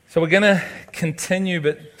So we're going to continue,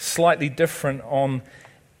 but slightly different, on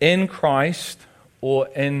in Christ or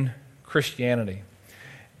in Christianity.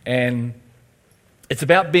 And it's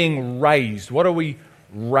about being raised. What are we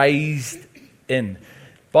raised in? The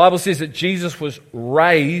Bible says that Jesus was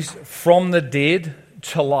raised from the dead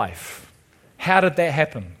to life. How did that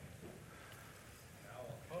happen?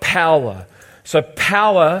 Power. So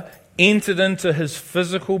power entered into his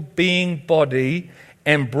physical being body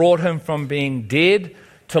and brought him from being dead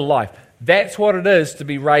to life. That's what it is to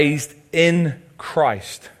be raised in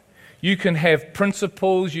Christ. You can have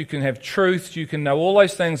principles, you can have truths, you can know all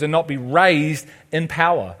those things and not be raised in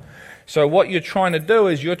power. So what you're trying to do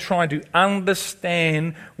is you're trying to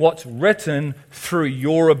understand what's written through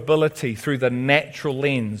your ability, through the natural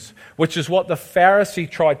lens, which is what the Pharisee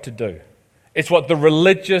tried to do. It's what the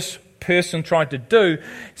religious person tried to do.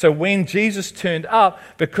 So when Jesus turned up,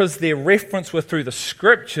 because their reference were through the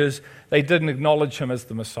scriptures, they didn't acknowledge him as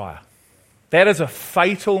the Messiah. That is a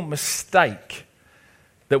fatal mistake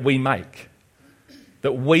that we make.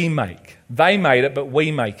 They made it, but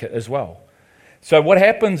we make it as well. So what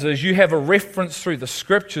happens is you have a reference through the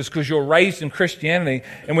scriptures because you're raised in Christianity,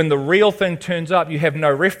 and when the real thing turns up, you have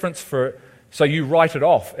no reference for it, so you write it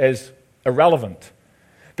off as irrelevant.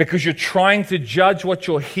 Because you're trying to judge what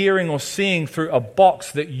you're hearing or seeing through a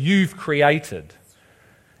box that you've created.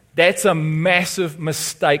 That's a massive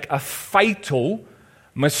mistake, a fatal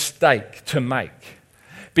mistake to make.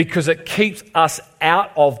 Because it keeps us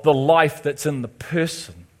out of the life that's in the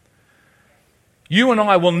person. You and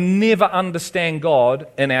I will never understand God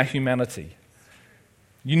in our humanity.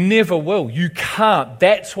 You never will. You can't.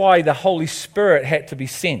 That's why the Holy Spirit had to be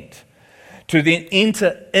sent. To then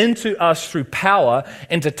enter into us through power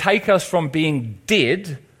and to take us from being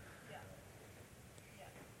dead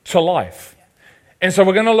to life. And so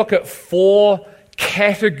we're going to look at 4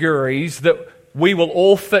 categories that we will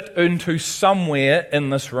all fit into somewhere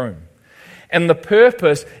in this room. And the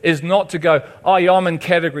purpose is not to go, oh yeah, I'm in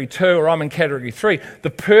category 2 or I'm in category 3.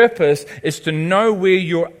 The purpose is to know where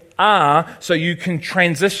you are so you can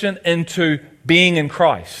transition into being in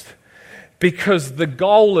Christ. Because the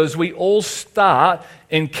goal is we all start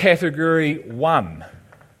in category 1,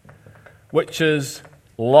 which is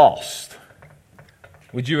lost.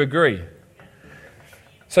 Would you agree?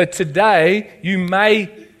 So today you may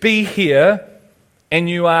be here and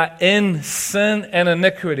you are in sin and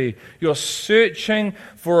iniquity. You're searching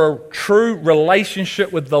for a true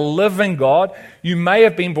relationship with the living God. You may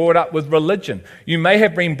have been brought up with religion. You may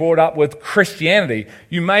have been brought up with Christianity.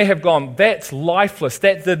 You may have gone, that's lifeless,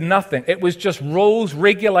 that did nothing. It was just rules,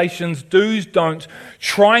 regulations, do's, don'ts,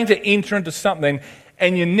 trying to enter into something,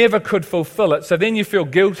 and you never could fulfill it. So then you feel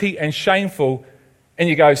guilty and shameful, and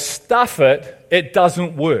you go, stuff it, it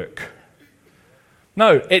doesn't work.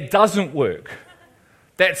 No, it doesn't work.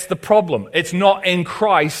 That's the problem. It's not in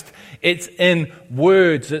Christ. It's in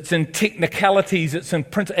words. It's in technicalities. It's in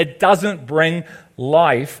principles. It doesn't bring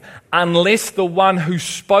life unless the one who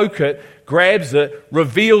spoke it grabs it,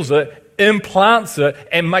 reveals it, implants it,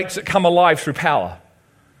 and makes it come alive through power.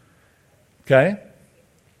 Okay?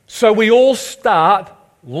 So we all start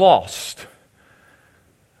lost.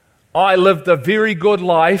 I lived a very good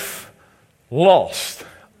life, lost.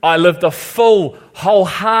 I lived a full,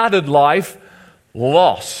 wholehearted life,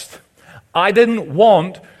 lost. I didn't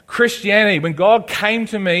want Christianity. When God came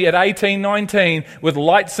to me at 18, 19 with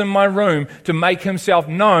lights in my room to make himself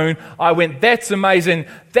known, I went, that's amazing,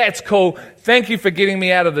 that's cool, thank you for getting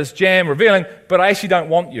me out of this jam, revealing, but I actually don't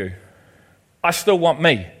want you. I still want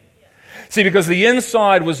me. See, because the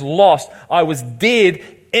inside was lost. I was dead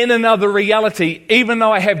in another reality, even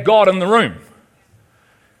though I have God in the room.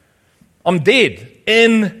 I'm dead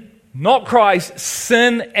in not Christ,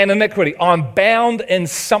 sin and iniquity. I'm bound in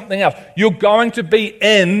something else. You're going to be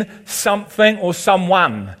in something or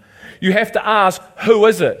someone. You have to ask, who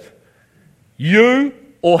is it? You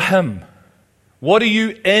or him? What are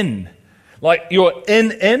you in? Like you're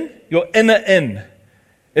in? You're in.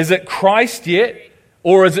 Is it Christ yet?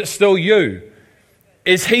 Or is it still you?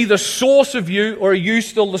 Is he the source of you or are you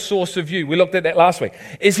still the source of you? We looked at that last week.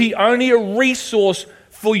 Is he only a resource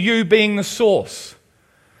for you being the source?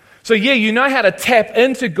 So yeah, you know how to tap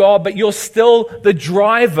into God, but you're still the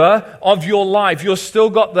driver of your life. You've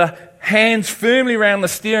still got the hands firmly around the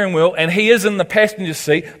steering wheel, and he is in the passenger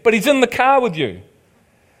seat, but he's in the car with you.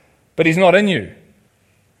 But he's not in you.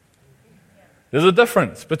 There's a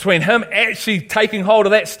difference between him actually taking hold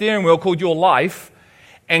of that steering wheel called your life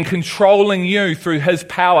and controlling you through his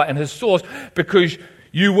power and his source, because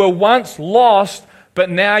you were once lost,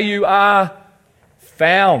 but now you are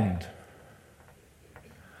found.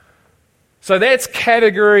 So that's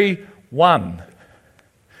category 1.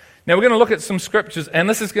 Now we're going to look at some scriptures, and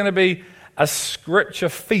this is going to be a scripture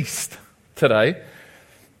feast today.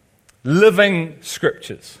 Living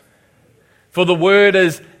scriptures. For the word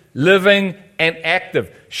is living and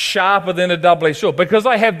active, sharper than a double-edged sword. Because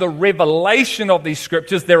I have the revelation of these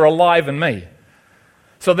scriptures, they're alive in me.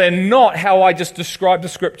 So they're not how I just describe the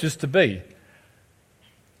scriptures to be.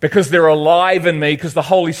 Because they're alive in me, because the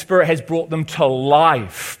Holy Spirit has brought them to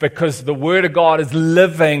life. Because the Word of God is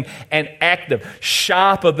living and active,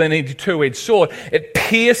 sharper than any two-edged sword. It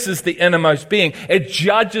pierces the innermost being. It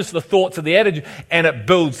judges the thoughts of the attitude, and it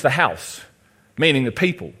builds the house, meaning the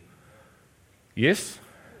people. Yes?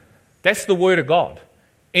 That's the Word of God.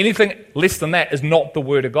 Anything less than that is not the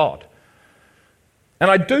Word of God. And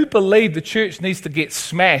I do believe the church needs to get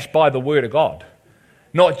smashed by the Word of God,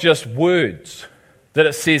 not just words that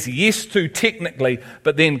it says yes to technically,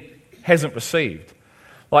 but then hasn't received.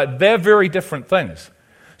 Like, they're very different things.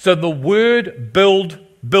 So the Word built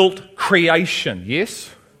creation, yes?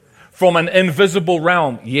 From an invisible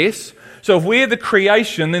realm, yes? So if we're the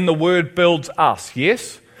creation, then the Word builds us,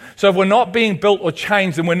 yes? So if we're not being built or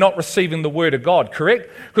changed, then we're not receiving the Word of God, correct?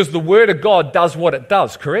 Because the Word of God does what it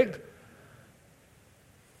does, correct?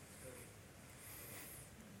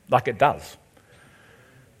 Like it does.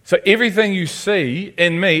 So everything you see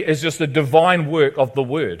in me is just a divine work of the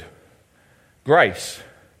Word. Grace.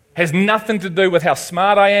 Has nothing to do with how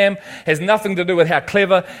smart I am, has nothing to do with how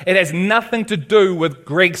clever, it has nothing to do with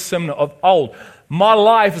Greg Simnor of old. My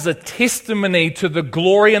life is a testimony to the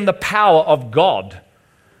glory and the power of God.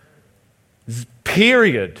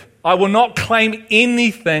 Period. I will not claim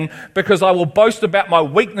anything because I will boast about my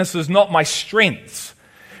weaknesses, not my strengths.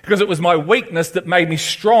 Because it was my weakness that made me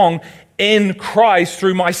strong in Christ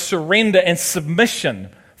through my surrender and submission.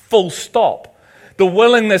 Full stop. The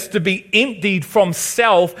willingness to be emptied from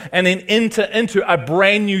self and then enter into a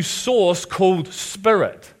brand new source called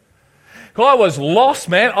Spirit. I was lost,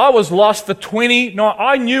 man. I was lost for 29.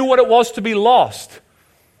 I knew what it was to be lost.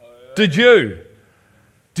 Did you?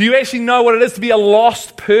 Do you actually know what it is to be a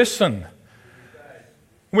lost person?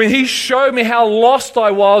 When he showed me how lost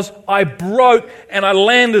I was, I broke and I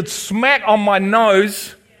landed smack on my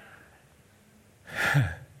nose.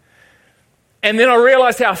 And then I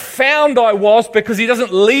realized how found I was, because he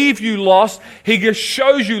doesn't leave you lost. He just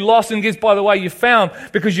shows you lost and gets, by the way, you're found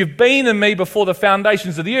because you've been in me before the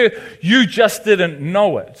foundations of the earth. You just didn't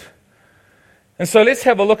know it. And so let's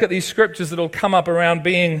have a look at these scriptures that will come up around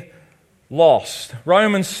being lost.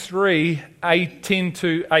 Romans 3, 10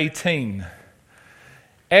 to 18.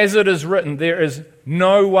 As it is written, there is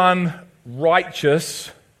no one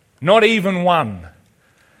righteous, not even one.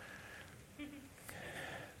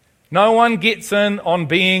 No one gets in on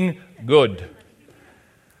being good.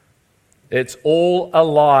 It's all a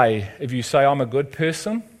lie. If you say, I'm a good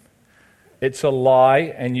person, it's a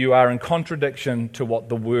lie, and you are in contradiction to what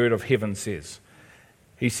the word of heaven says.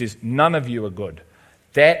 He says, none of you are good.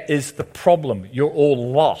 That is the problem. You're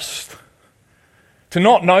all lost. To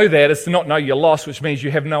not know that is to not know you're lost, which means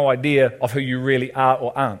you have no idea of who you really are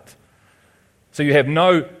or aren't. So you have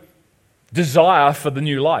no desire for the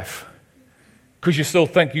new life because you still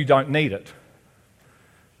think you don't need it.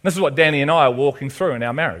 This is what Danny and I are walking through in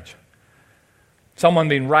our marriage. Someone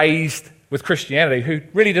been raised with Christianity who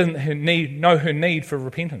really doesn't know her need for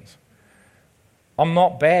repentance. I'm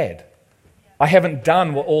not bad. I haven't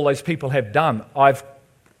done what all those people have done. I've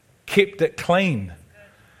kept it clean.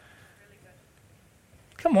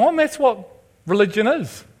 Come on, that's what religion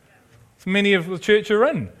is. Many of the church are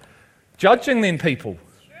in. Judging then people.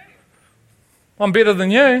 I'm better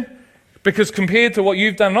than you because compared to what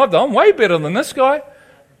you've done and I've done, I'm way better than this guy.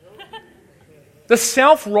 The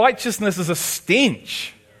self-righteousness is a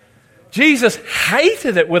stench. Jesus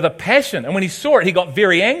hated it with a passion. And when he saw it, he got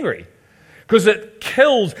very angry because it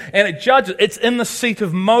kills and it judges. It's in the seat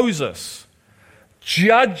of Moses.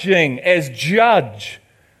 Judging as judge.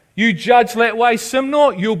 You judge that way,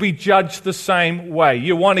 Simnor, you'll be judged the same way.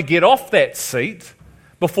 You want to get off that seat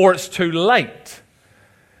before it's too late.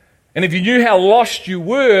 And if you knew how lost you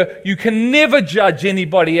were, you can never judge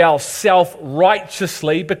anybody else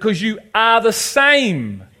self-righteously because you are the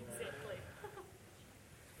same.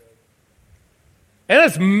 And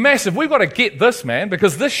it's massive. We've got to get this, man,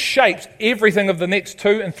 because this shapes everything of the next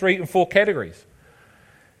 2 and 3 and 4 categories.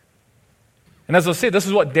 And as I said, this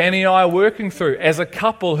is what Danny and I are working through as a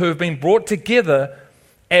couple who have been brought together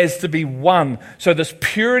as to be one. So this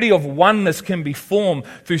purity of oneness can be formed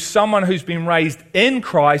through someone who's been raised in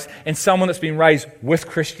Christ and someone that's been raised with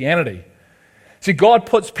Christianity. See, God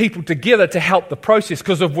puts people together to help the process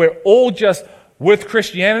because if we're all just with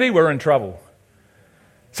Christianity, we're in trouble.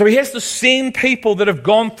 So he has to send people that have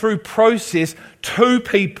gone through process to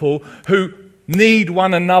people who need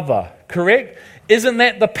one another, correct? Isn't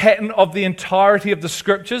that the pattern of the entirety of the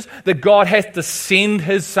scriptures? That God has to send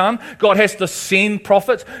his son, God has to send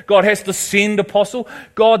prophets, God has to send apostles.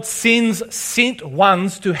 God sends sent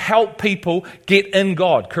ones to help people get in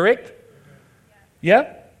God, correct?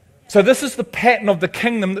 Yeah? So this is the pattern of the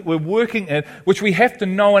kingdom that we're working in, which we have to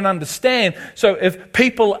know and understand. So if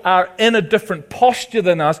people are in a different posture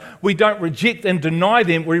than us, we don't reject and deny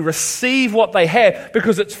them. We receive what they have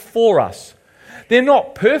because it's for us. They're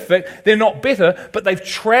not perfect, they're not better, but they've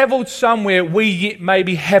traveled somewhere we yet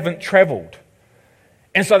maybe haven't traveled.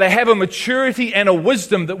 And so they have a maturity and a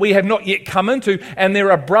wisdom that we have not yet come into, and they're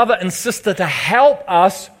a brother and sister to help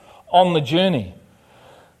us on the journey.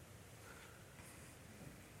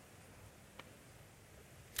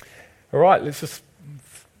 All right, let's just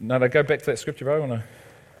go back to that scripture, bro. I'm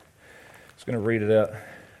just going to read it out.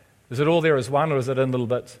 Is it all there as one, or is it in little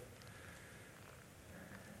bits?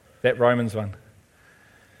 That Romans one.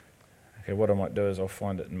 Okay, what I might do is I'll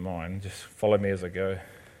find it in mine. Just follow me as I go.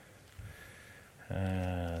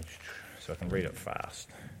 So I can read it fast.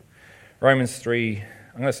 Romans 3,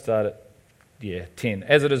 I'm going to start at 10.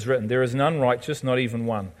 As it is written, there is none righteous, not even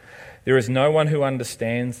one. There is no one who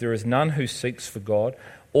understands. There is none who seeks for God.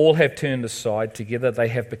 All have turned aside. Together they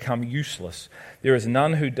have become useless. There is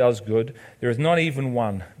none who does good. There is not even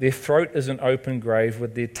one. Their throat is an open grave.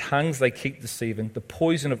 With their tongues they keep deceiving. The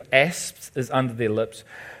poison of asps is under their lips,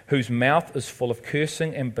 whose mouth is full of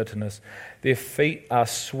cursing and bitterness. Their feet are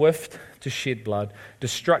swift to shed blood.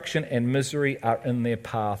 Destruction and misery are in their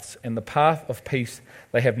paths, and the path of peace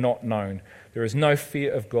they have not known. There is no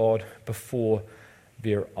fear of God before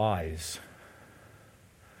their eyes.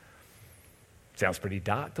 Sounds pretty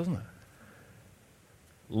dark, doesn't it?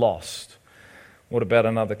 Lost. What about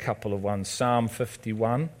another couple of ones? Psalm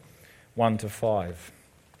 51, 1-5.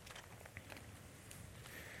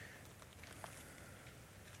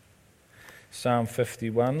 Psalm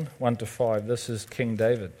 51, 1-5. This is King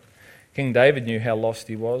David. King David knew how lost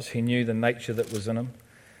he was. He knew the nature that was in him.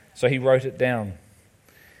 So he wrote it down.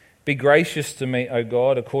 Be gracious to me, O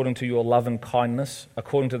God, according to your love and kindness,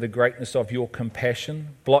 according to the greatness of your compassion.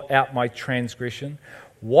 Blot out my transgression.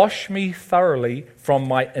 Wash me thoroughly from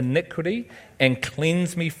my iniquity and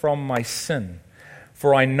cleanse me from my sin.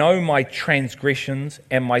 For I know my transgressions,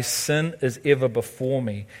 and my sin is ever before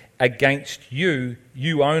me. Against you,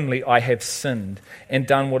 you only, I have sinned and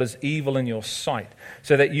done what is evil in your sight,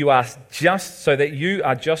 so that you are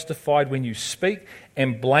justified when you speak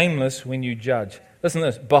and blameless when you judge. Listen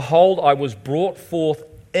to this. Behold, I was brought forth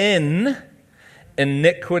in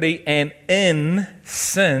iniquity, and in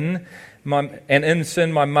sin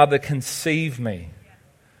my mother conceived me.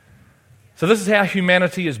 So this is how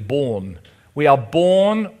humanity is born. We are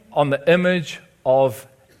born on the image of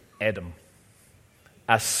Adam,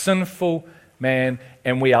 a sinful man,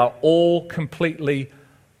 and we are all completely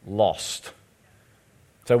lost.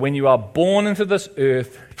 So when you are born into this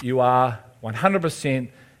earth, you are 100%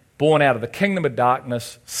 born out of the kingdom of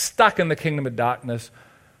darkness, stuck in the kingdom of darkness,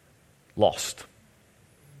 lost.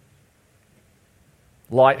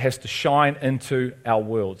 Light has to shine into our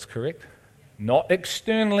worlds, correct? Not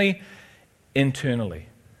externally, internally.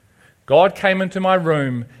 God came into my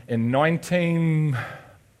room in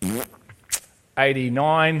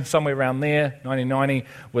 1989, somewhere around there, 1990,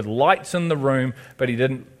 with lights in the room, but he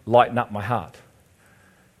didn't lighten up my heart.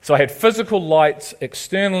 So I had physical lights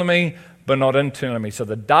externally me, but not internally me. So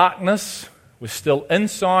the darkness was still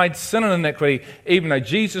inside, sin and iniquity, even though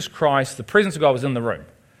Jesus Christ, the presence of God, was in the room.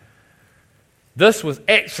 This was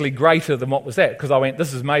actually greater than what was that, because I went,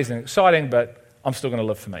 this is amazing, exciting, but I'm still going to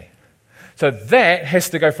live for me. So that has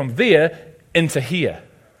to go from there into here,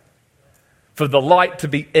 for the light to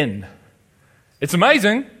be in. It's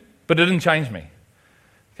amazing, but it didn't change me.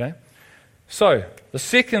 Okay? So, the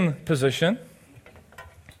second position,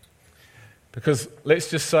 because let's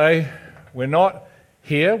just say we're not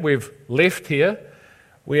here, we've left here,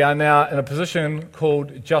 we are now in a position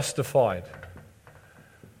called justified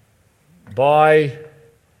by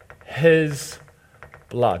his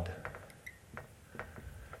blood.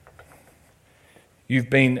 You've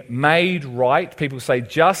been made right. People say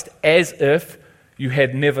just as if you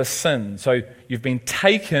had never sinned. So you've been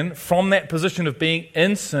taken from that position of being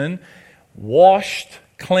in sin, washed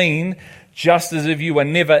clean, just as if you were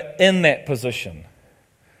never in that position.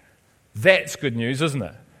 That's good news, isn't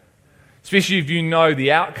it? Especially if you know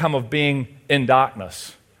the outcome of being in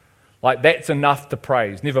darkness. Like, that's enough to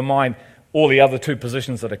praise. Never mind all the other two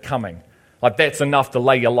positions that are coming. Like, that's enough to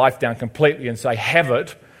lay your life down completely and say, have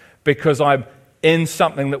it, because I'm in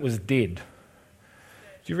something that was dead.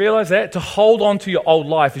 Do you realize that? To hold on to your old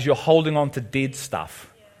life is you're holding on to dead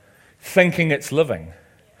stuff, thinking it's living.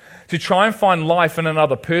 To try and find life in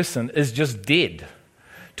another person is just dead.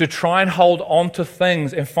 To try and hold on to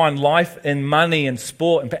things and find life in money and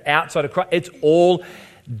sport and outside of Christ, it's all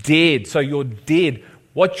dead. So you're dead.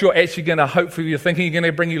 What you're actually going to, hopefully you're thinking you're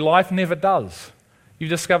going to bring you life, never does. You've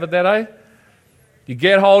discovered that, eh? You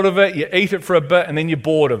get hold of it, you eat it for a bit, and then you're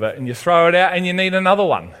bored of it, and you throw it out, and you need another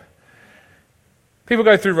one. People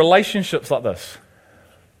go through relationships like this,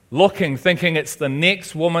 looking, thinking it's the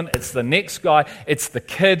next woman, it's the next guy, it's the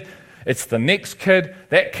kid, it's the next kid,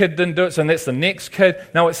 that kid didn't do it, so that's the next kid,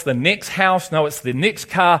 no, it's the next house, no, it's the next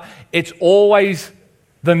car. It's always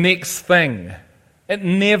the next thing. It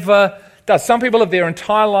never does. Some people live their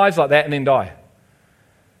entire lives like that and then die,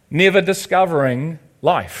 never discovering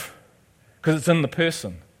life because it's in the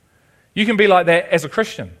person. You can be like that as a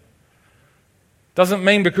Christian. Doesn't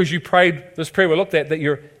mean because you prayed this prayer we looked at that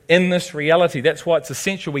you're in this reality. That's why it's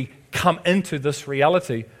essential we come into this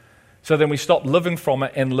reality so then we stop living from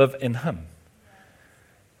it and live in Him,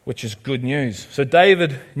 which is good news. So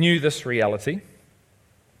David knew this reality.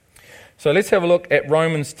 So let's have a look at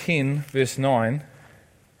Romans 10, verse 9.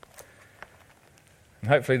 And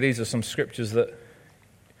hopefully these are some scriptures that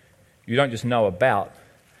you don't just know about,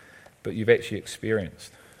 but you've actually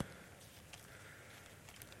experienced.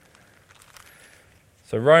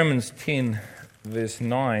 So Romans 10, verse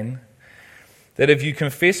 9, that if you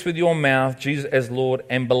confess with your mouth Jesus as Lord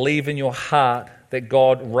and believe in your heart that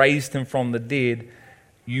God raised Him from the dead,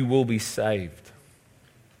 you will be saved.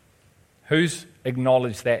 Who's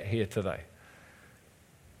acknowledged that here today?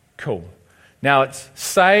 Cool. Now it's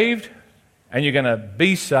saved, and you're going to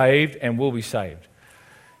be saved and will be saved.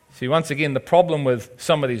 See, once again, the problem with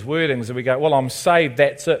some of these wordings is we go, well, I'm saved,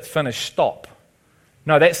 that's it, finish, stop.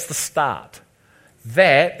 No, that's the start.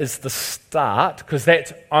 That is the start, because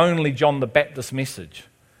that's only John the Baptist's message.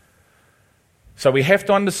 So we have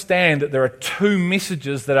to understand that there are two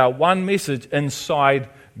messages that are one message inside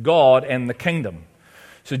God and the kingdom.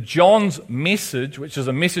 So John's message, which is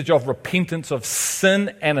a message of repentance of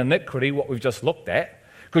sin and iniquity, what we've just looked at,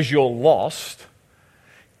 because you're lost,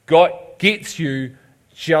 God gets you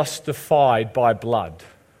justified by blood.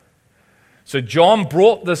 So John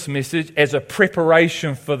brought this message as a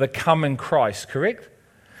preparation for the coming Christ, correct?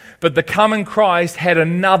 But the coming Christ had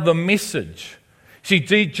another message. See,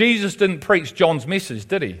 Jesus didn't preach John's message,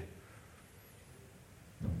 did He?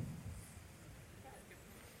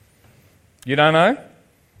 You don't know?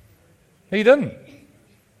 He didn't.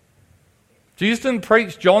 Jesus didn't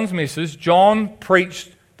preach John's message. John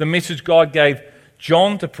preached the message God gave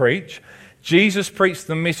John to preach. Jesus preached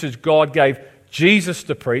the message God gave Jesus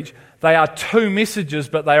to preach. They are two messages,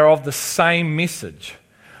 but they are of the same message.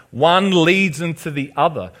 One leads into the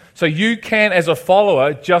other. So you can, as a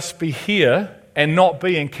follower, just be here and not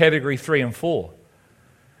be in category 3 and 4.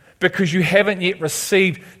 Because you haven't yet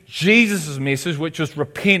received Jesus' message, which was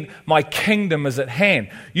repent, my kingdom is at hand.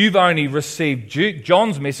 You've only received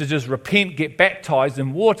John's messages, repent, get baptized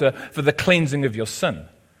in water for the cleansing of your sin.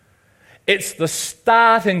 It's the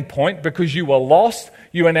starting point because you were lost,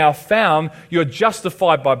 you are now found, you're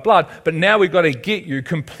justified by blood, but now we've got to get you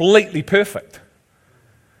completely perfect.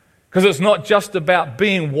 Because it's not just about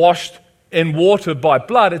being washed in water by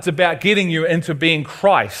blood, it's about getting you into being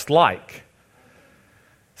Christ-like.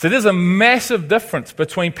 So there's a massive difference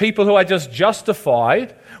between people who are just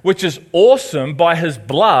justified, which is awesome by His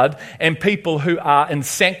blood, and people who are in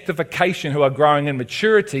sanctification, who are growing in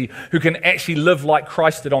maturity, who can actually live like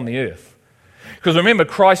Christ did on the earth. Because remember,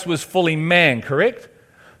 Christ was fully man, correct?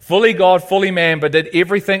 Fully God, fully man, but did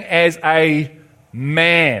everything as a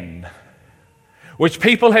man. Which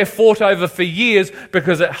people have fought over for years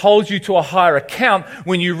because it holds you to a higher account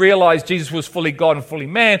when you realize Jesus was fully God and fully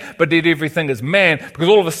man, but did everything as man. Because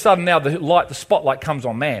all of a sudden now the spotlight comes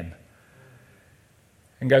on man.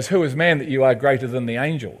 And goes, who is man that you are greater than the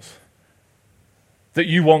angels? That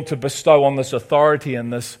you want to bestow on this authority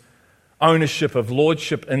and this ownership of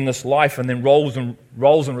lordship in this life, and then roles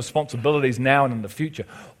and responsibilities now and in the future.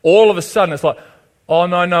 All of a sudden it's like, oh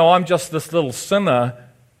no, I'm just this little sinner,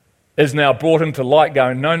 is now brought into light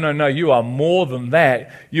going, no, you are more than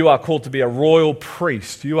that. You are called to be a royal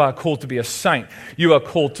priest. You are called to be a saint. You are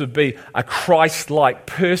called to be a Christ-like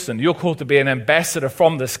person. You're called to be an ambassador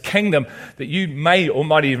from this kingdom that you may or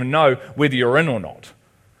might even know whether you're in or not.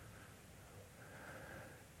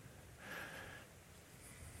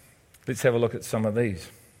 Let's have a look at some of these.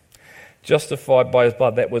 Justified by His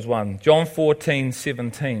blood, that was one. John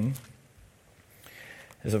 14:17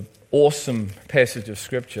 is an awesome passage of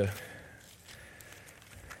Scripture.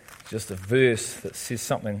 just a verse that says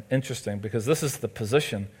something interesting, because this is the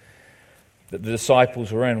position that the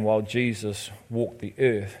disciples were in while Jesus walked the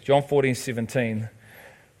earth. John 14:17,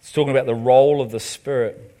 it's talking about the role of the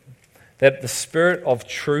Spirit, that the Spirit of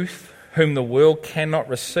truth, whom the world cannot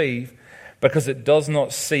receive because it does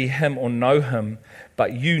not see him or know him,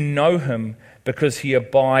 but you know him because he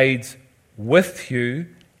abides with you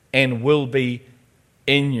and will be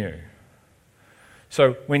in you.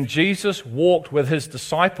 So when Jesus walked with his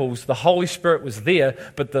disciples, the Holy Spirit was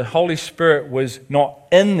there, but the Holy Spirit was not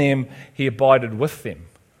in them, he abided with them.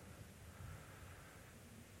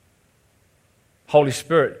 Holy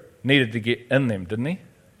Spirit needed to get in them, didn't he?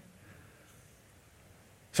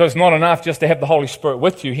 So it's not enough just to have the Holy Spirit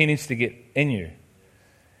with you, he needs to get in you.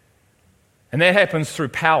 And that happens through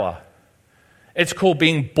power. It's called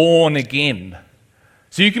being born again.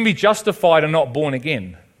 So you can be justified and not born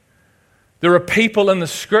again. There are people in the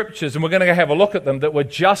scriptures, and we're going to have a look at them, that were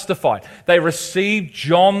justified. They received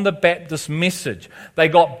John the Baptist's message. They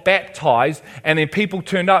got baptized, and then people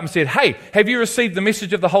turned up and said, hey, have you received the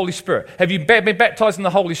message of the Holy Spirit? Have you been baptized in the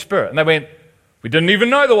Holy Spirit? And they went, we didn't even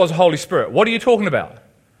know there was a Holy Spirit. What are you talking about?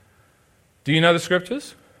 Do you know the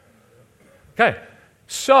scriptures? Okay,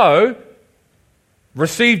 so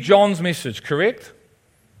received John's message, correct?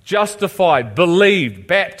 Justified, believed,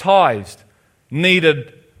 baptized,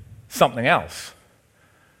 needed something else,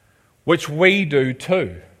 which we do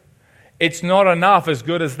too. It's not enough, as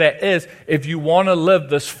good as that is. If you want to live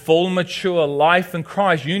this full, mature life in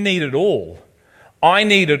Christ, you need it all. I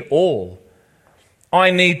need it all.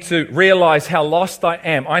 I need to realize how lost I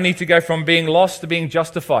am. I need to go from being lost to being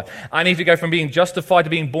justified. I need to go from being justified to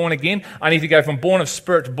being born again. I need to go from born of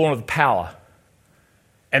spirit to born of power.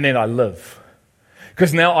 And then I live.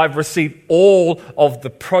 Because now I've received all of the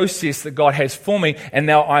process that God has for me, and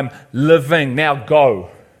now I'm living. Now go.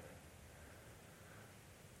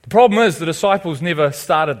 The problem is the disciples never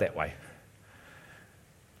started that way.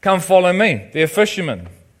 Come follow me. They're fishermen.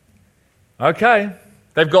 Okay.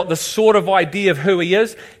 They've got this sort of idea of who he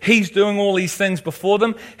is. He's doing all these things before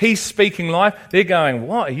them. He's speaking life. They're going,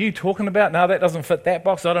 what are you talking about? No, that doesn't fit that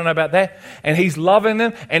box. I don't know about that. And he's loving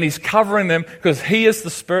them and he's covering them because he is the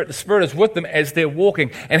Spirit. The Spirit is with them as they're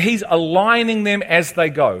walking. And he's aligning them as they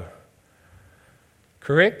go.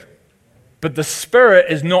 Correct? But the Spirit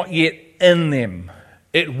is not yet in them.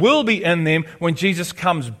 It will be in them when Jesus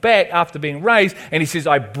comes back after being raised and he says,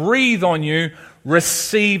 I breathe on you,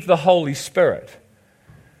 receive the Holy Spirit.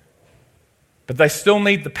 But they still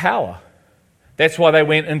need the power. That's why they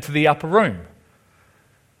went into the upper room.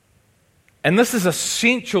 And this is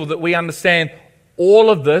essential that we understand all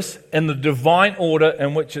of this in the divine order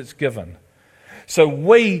in which it's given. So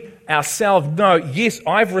we ourselves know, yes,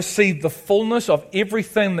 I've received the fullness of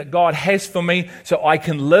everything that God has for me so I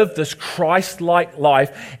can live this Christ-like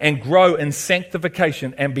life and grow in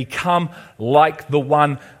sanctification and become like the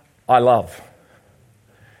one I love.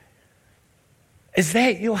 Is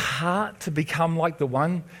that your heart, to become like the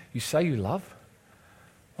one you say you love?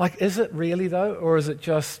 Like, is it really though? Or is it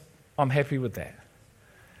just, I'm happy with that?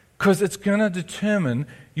 Because it's going to determine,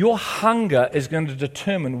 your hunger is going to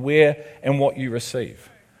determine where and what you receive.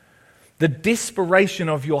 The desperation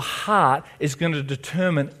of your heart is going to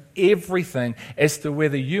determine everything as to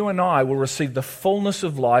whether you and I will receive the fullness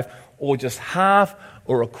of life, or just half,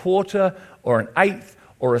 or a quarter, or an eighth,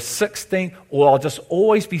 or a 16th, or I'll just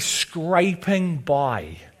always be scraping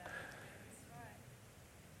by.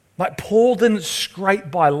 Like Paul didn't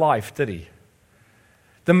scrape by life, did he?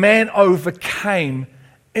 The man overcame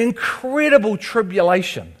incredible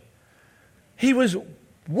tribulation. He was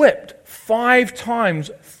whipped 5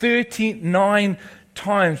 times, 39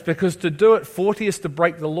 times, because to do it 40 is to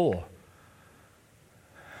break the law.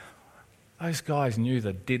 Those guys knew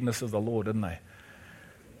the deadness of the law, didn't they?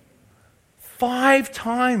 5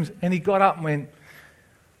 times, and he got up and went,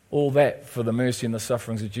 all that for the mercy and the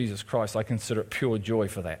sufferings of Jesus Christ, I consider it pure joy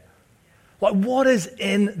for that. Like, what is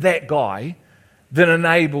in that guy that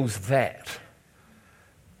enables that?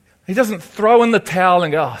 He doesn't throw in the towel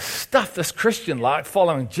and go, oh, stuff this Christian life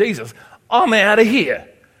following Jesus. I'm out of here.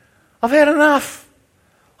 I've had enough.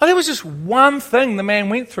 Oh, there was just one thing the man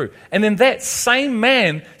went through. And then that same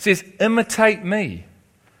man says, imitate me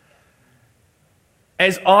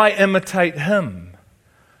as I imitate him.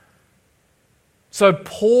 So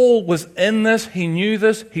Paul was in this, he knew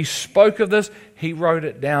this, he spoke of this, he wrote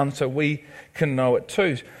it down so we can know it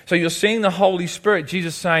too. So you're seeing the Holy Spirit,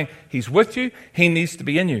 Jesus saying, he's with you, he needs to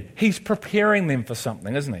be in you. He's preparing them for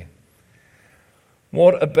something, isn't he?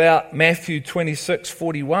 What about Matthew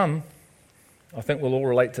 26:41? I think we'll all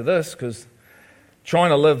relate to this, because trying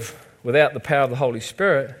to live without the power of the Holy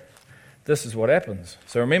Spirit, this is what happens.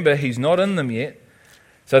 So remember, he's not in them yet.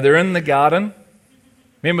 So they're in the garden.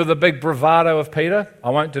 Remember the big bravado of Peter?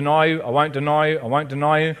 I won't deny you, I won't deny you, I won't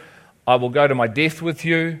deny you. I will go to my death with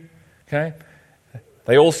you. Okay?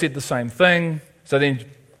 They all said the same thing. So then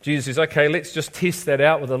Jesus says, okay, let's just test that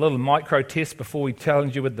out with a little micro test before we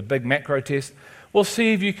challenge you with the big macro test. We'll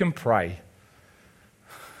see if you can pray.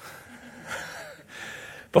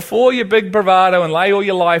 Before your big bravado and lay all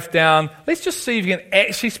your life down, let's just see if you can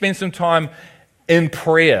actually spend some time in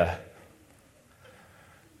prayer.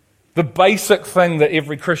 The basic thing that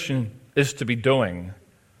every Christian is to be doing,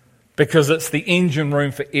 because it's the engine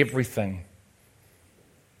room for everything.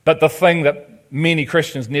 But the thing that many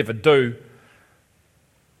Christians never do,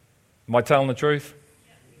 am I telling the truth?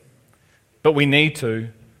 But we need to,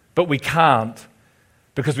 but we can't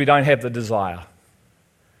because we don't have the desire.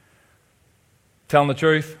 Telling the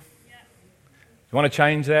truth? You want to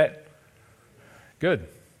change that? Good.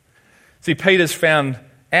 See, Peter's found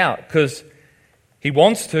out because he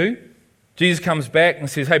wants to. Jesus comes back and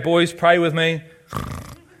says, hey boys, pray with me.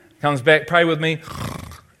 Comes back, pray with me.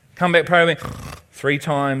 Come back, pray with me. 3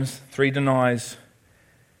 times, 3 denies.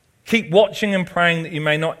 Keep watching and praying that you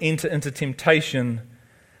may not enter into temptation.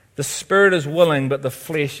 The spirit is willing, but the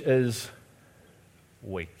flesh is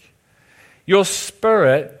weak. Your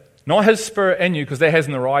spirit, not his spirit in you, because that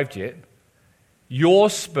hasn't arrived yet.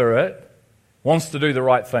 Your spirit wants to do the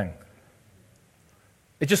right thing.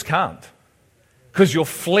 It just can't. Because your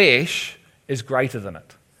flesh is greater than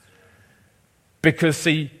it. Because,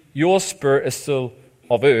 see, your spirit is still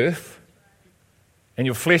of earth, and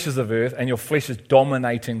your flesh is of earth, and your flesh is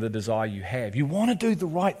dominating the desire you have. You want to do the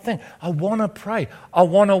right thing. I want to pray. I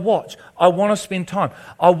want to watch. I want to spend time.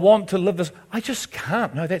 I want to live this. I just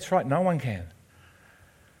can't. No, that's right. No one can.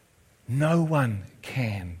 No one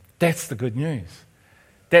can. That's the good news.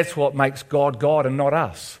 That's what makes God God and not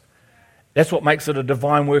us. That's what makes it a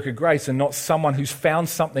divine work of grace and not someone who's found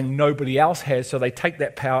something nobody else has, so they take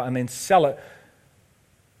that power and then sell it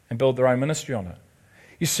and build their own ministry on it.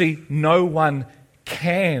 You see, no one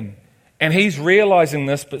can. And he's realizing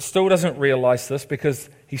this, but still doesn't realize this because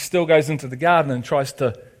he still goes into the garden and tries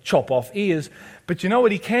to chop off ears. But you know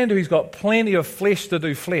what he can do? He's got plenty of flesh to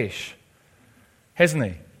do flesh, hasn't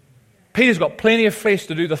he? Peter's got plenty of flesh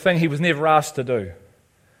to do the thing he was never asked to do.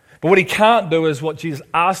 But what he can't do is what Jesus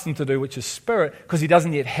asked him to do, which is spirit, because he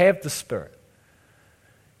doesn't yet have the spirit.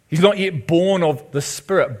 He's not yet born of the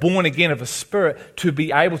Spirit, born again of a Spirit to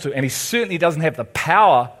be able to. And he certainly doesn't have the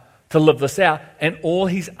power to live this out. And all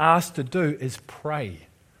he's asked to do is pray.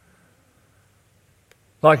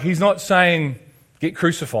 Like, he's not saying, get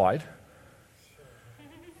crucified.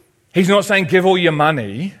 He's not saying, give all your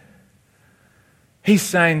money. He's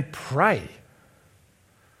saying, pray.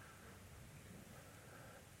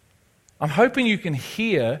 I'm hoping you can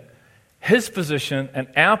hear his position and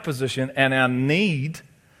our need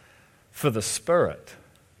for the Spirit.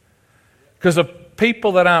 Because the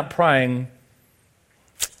people that aren't praying,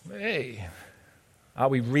 hey, are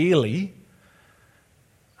we really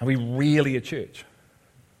a church? Is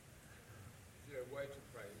there a way to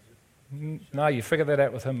pray? No, you figure that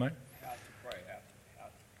out with him, mate. How to pray? How?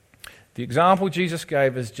 The example Jesus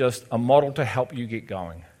gave is just a model to help you get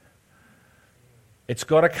going. It's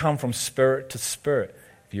got to come from spirit to spirit.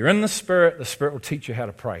 If you're in the Spirit will teach you how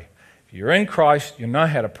to pray. If you're in Christ, you know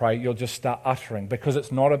how to pray, you'll just start uttering, because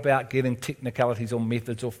it's not about getting technicalities or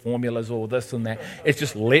methods or formulas or this and that. It's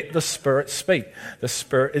just let the Spirit speak. The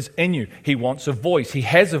Spirit is in you. He wants a voice. He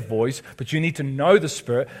has a voice, but you need to know the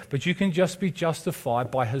Spirit, but you can just be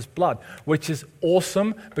justified by His blood, which is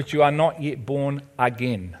awesome, but you are not yet born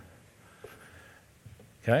again.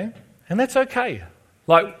 Okay? And that's okay.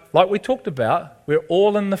 Like we talked about, we're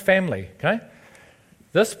all in the family, okay?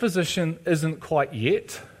 This position isn't quite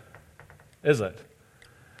yet, is it?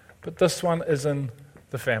 But this one is in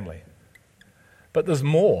the family. But there's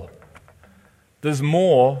more. There's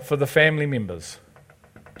more for the family members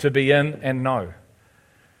to be in and know.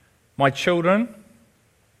 My children,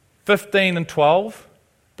 15 and 12,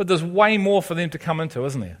 but there's way more for them to come into,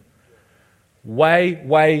 isn't there?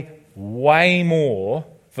 Way more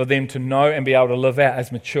for them to know and be able to live out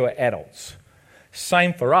as mature adults.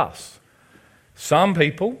 Same for us. Some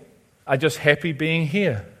people are just happy being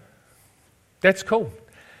here. That's cool.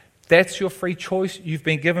 That's your free choice. You've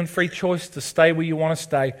been given free choice to stay where you want to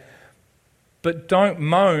stay. But don't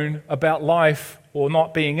moan about life or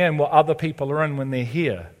not being in what other people are in when they're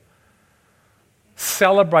here.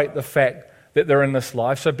 Celebrate the fact that they're in this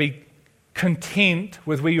life. So be content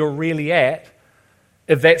with where you're really at,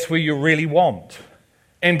 if that's where you really want.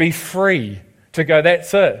 And be free to go,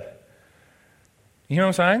 that's it. You know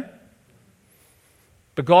what I'm saying?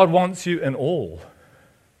 But God wants you in all.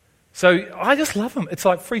 So I just love him. It's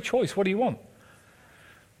like free choice. What do you want?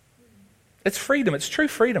 It's freedom. It's true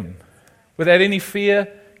freedom. Without any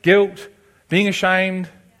fear, guilt, being ashamed.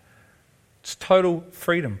 It's total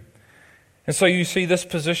freedom. And so you see this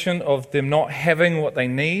position of them not having what they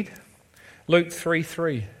need. Luke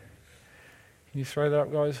 3:3. Can you throw that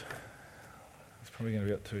up, guys? It's probably going to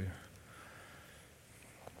be up too.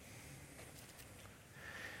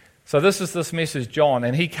 So this is this message, John.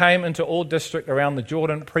 And he came into all district around the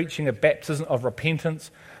Jordan, preaching a baptism of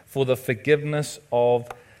repentance for the forgiveness of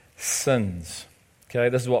sins. Okay,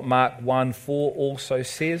 this is what Mark 1:4 also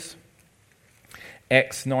says.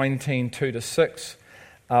 Acts 19:2-6,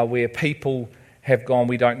 where people have gone,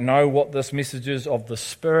 we don't know what this message is of the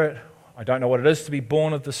Spirit. I don't know what it is to be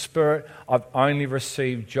born of the Spirit. I've only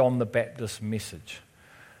received John the Baptist's message.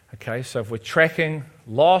 Okay, so if we're tracking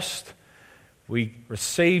lost, we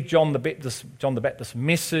receive John the Baptist's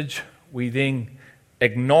message. We then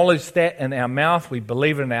acknowledge that in our mouth. We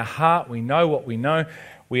believe it in our heart. We know what we know.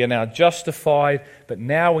 We are now justified, but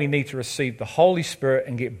now we need to receive the Holy Spirit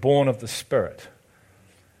and get born of the Spirit,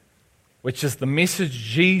 which is the message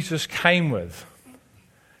Jesus came with.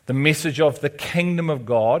 The message of the kingdom of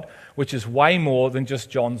God, which is way more than just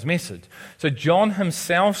John's message. So John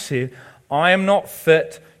himself said, I am not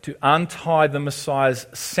fit to untie the Messiah's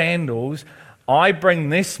sandals. I bring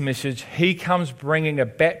this message. He comes bringing a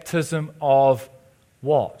baptism of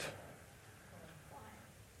what?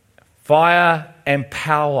 Fire and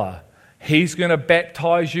power. He's going to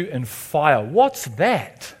baptize you in fire. What's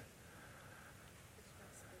that?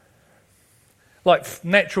 Like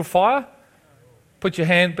natural fire? Put your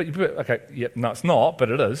hand, okay, yeah, no, it's not,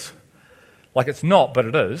 but it is. Like it's not, but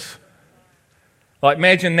it is. Like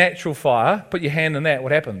imagine natural fire, put your hand in that,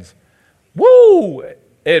 what happens? Woo!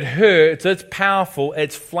 It hurts, it's powerful,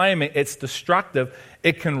 it's flaming, it's destructive,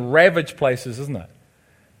 it can ravage places, isn't it?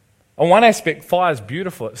 On one aspect, fire is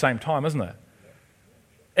beautiful at the same time, isn't it?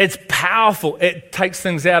 It's powerful, it takes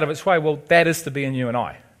things out of its way. Well, that is to be in you and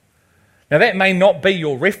I. Now, that may not be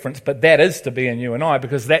your reference, but that is to be in you and I,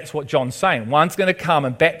 because that's what John's saying. One's going to come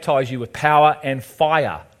and baptize you with power and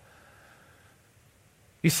fire.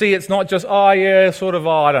 You see, it's not just, I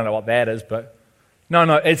don't know what that is, but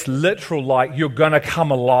no, it's literal, like you're going to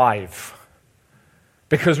come alive.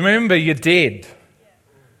 Because remember, you're dead.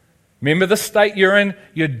 Remember the state you're in?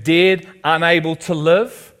 You're dead, unable to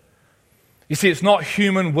live. You see, it's not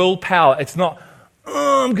human willpower. It's not,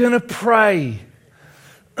 I'm going to pray.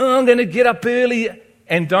 I'm going to get up early.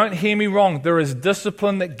 And don't hear me wrong, there is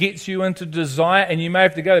discipline that gets you into desire, and you may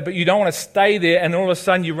have to go there, but you don't want to stay there and all of a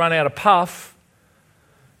sudden you run out of puff.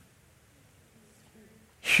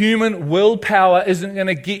 Human willpower isn't going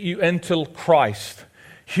to get you into Christ.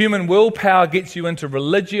 Human willpower gets you into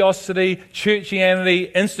religiosity,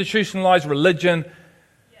 churchianity, institutionalized religion,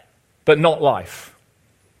 but not life.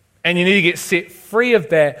 And you need to get set free of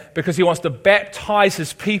that, because he wants to baptize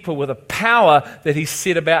his people with a power that he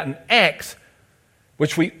set about in Acts,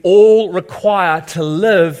 which we all require to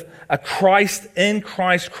live a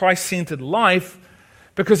Christ-centered life,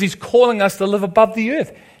 because he's calling us to live above the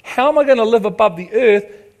earth. How am I going to live above the earth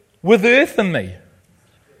with earth in me?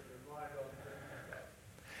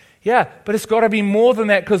 Yeah, but it's got to be more than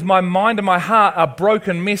that, because my mind and my heart are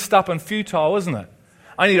broken, messed up, and futile, isn't it?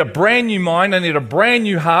 I need a brand new mind. I need a brand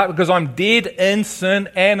new heart, because I'm dead in sin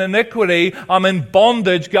and iniquity. I'm in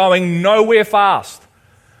bondage going nowhere fast.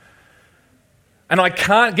 And I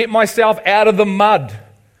can't get myself out of the mud.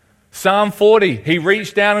 Psalm 40, he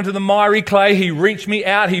reached down into the miry clay. He reached me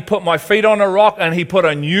out. He put my feet on a rock and he put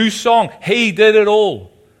a new song. He did it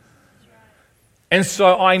all. And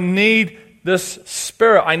so I need this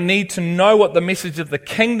Spirit. I need to know what the message of the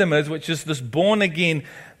kingdom is, which is this born-again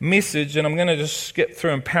message. And I'm going to just skip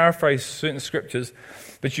through and paraphrase certain scriptures,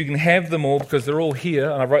 but you can have them all because they're all here,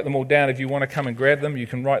 and I wrote them all down. If you want to come and grab them, you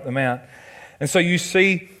can write them out. And so you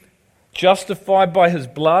see, justified by his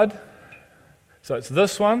blood. So it's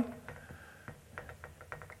this one.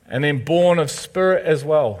 And then born of Spirit as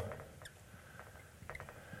well.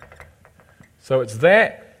 So it's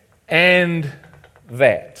that and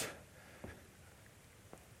that.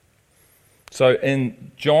 So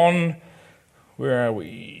in John, where are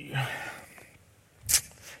we?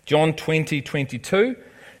 John 20:22,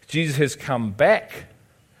 Jesus has come back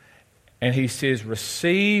and he says,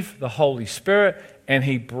 receive the Holy Spirit, and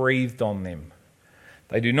he breathed on them.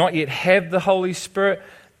 They do not yet have the Holy Spirit.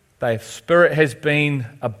 The Spirit has been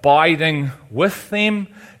abiding with them.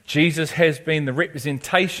 Jesus has been the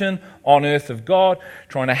representation on earth of God,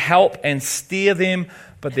 trying to help and steer them,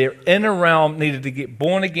 but their inner realm needed to get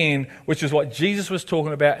born again, which is what Jesus was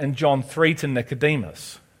talking about in John 3 to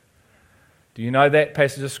Nicodemus. Do you know that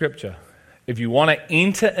passage of Scripture? If you want to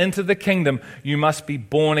enter into the kingdom, you must be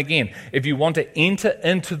born again. If you want to enter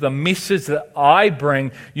into the message that I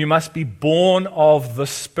bring, you must be born of the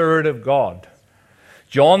Spirit of God.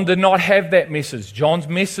 John did not have that message. John's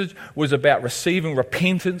message was about receiving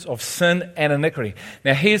repentance of sin and iniquity.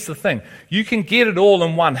 Now here's the thing. You can get it all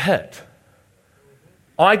in one hit.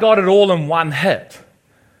 I got it all in one hit.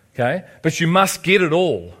 Okay? But you must get it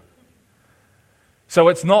all. So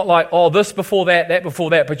it's not like, oh, this before that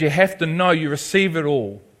before that, but you have to know you receive it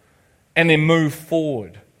all and then move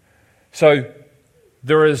forward. So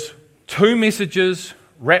there is two messages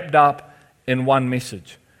wrapped up in one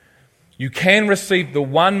message. You can receive the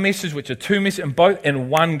one message, which are two messages, and both in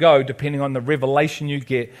one go, depending on the revelation you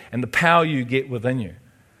get and the power you get within you.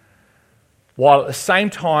 While at the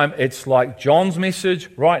same time, it's like John's message,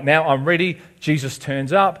 right now I'm ready. Jesus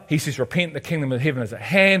turns up. He says, repent, the kingdom of heaven is at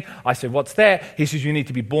hand. I said, what's that? He says, you need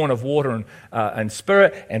to be born of water and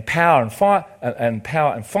spirit and power and fire.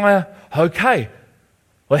 Power and fire. Okay.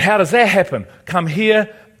 Well, how does that happen? Come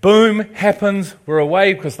here. Boom, happens. We're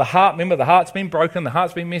away because the heart, remember, the heart's been broken. The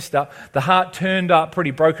heart's been messed up. The heart turned up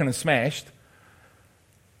pretty broken and smashed.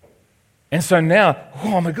 And so now,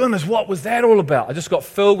 oh my goodness, what was that all about? I just got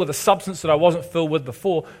filled with a substance that I wasn't filled with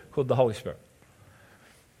before, called the Holy Spirit.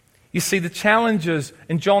 You see, the challenge is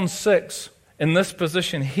in John 6, in this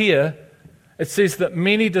position here, it says that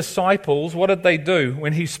many disciples, what did they do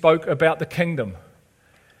when he spoke about the kingdom?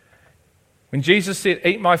 When Jesus said,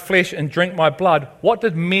 eat my flesh and drink my blood, what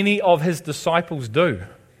did many of his disciples do?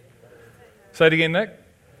 Say it again, Nick.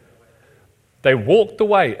 They walked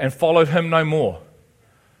away and followed him no more.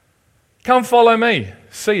 Come follow me.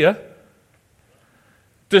 See ya.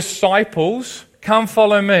 Disciples, come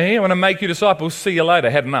follow me. I want to make you disciples. See you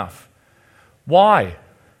later. Had enough. Why?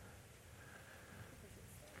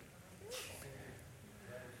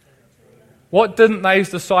 What didn't those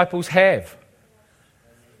disciples have?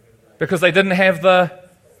 Because they didn't have the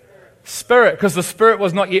Spirit. Because the Spirit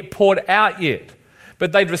was not yet poured out yet.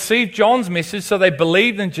 But they'd received John's message, so they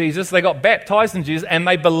believed in Jesus, they got baptized in Jesus, and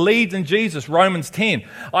they believed in Jesus. Romans 10.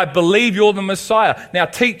 I believe you're the Messiah. Now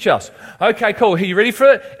teach us. Okay, cool. Are you ready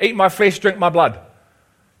for it? Eat my flesh, drink my blood,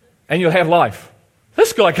 and you'll have life.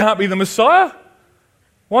 This guy can't be the Messiah.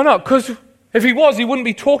 Why not? Because if he was, he wouldn't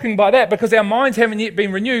be talking by that, because our minds haven't yet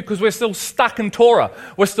been renewed, because we're still stuck in Torah.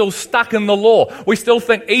 We're still stuck in the law. We still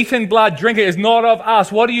think eating blood, drinking is not of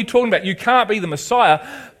us. What are you talking about? You can't be the Messiah.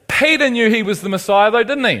 Peter knew he was the Messiah though,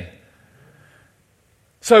 didn't he?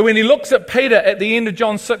 So when he looks at Peter at the end of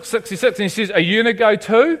John 6:66 and he says, are you going to go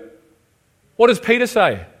too? What does Peter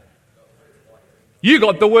say? You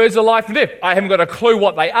got the words of life and death. I haven't got a clue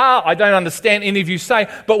what they are. I don't understand any of you say.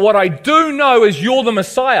 But what I do know is you're the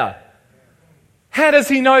Messiah. How does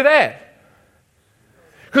he know that?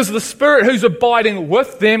 Because the Spirit who's abiding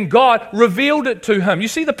with them, God, revealed it to him. You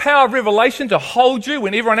see the power of revelation to hold you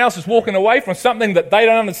when everyone else is walking away from something that they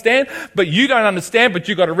don't understand, but you don't understand, but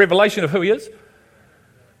you've got a revelation of who he is.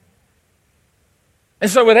 And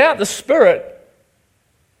so without the Spirit,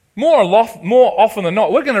 more often than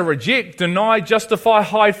not, we're going to reject, deny, justify,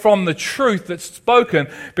 hide from the truth that's spoken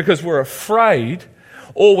because we're afraid,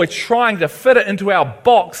 or we're trying to fit it into our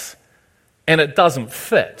box and it doesn't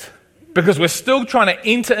fit. Because we're still trying to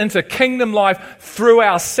enter into kingdom life through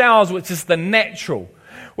ourselves, which is the natural,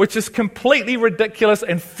 which is completely ridiculous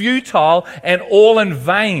and futile and all in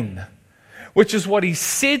vain, which is what he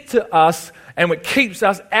said to us and what keeps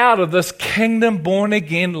us out of this kingdom born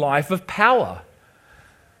again life of power.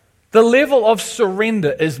 The level of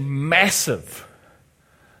surrender is massive.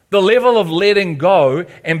 The level of letting go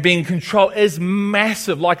and being controlled is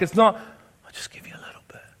massive. Like it's not, I'll just give you a little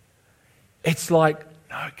bit. It's like,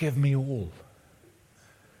 no, give me all.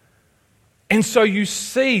 And so you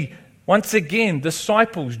see, once again,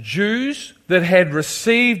 disciples, Jews that had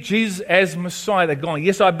received Jesus as Messiah, they're going,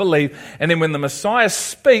 yes, I believe. And then when the Messiah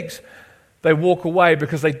speaks, they walk away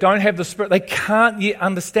because they don't have the Spirit. They can't yet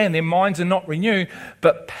understand. Their minds are not renewed.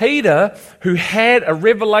 But Peter, who had a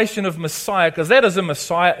revelation of Messiah, because that is a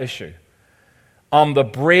Messiah issue. I'm the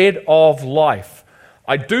bread of life.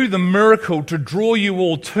 I do the miracle to draw you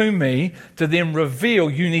all to me, to then reveal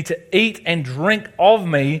you need to eat and drink of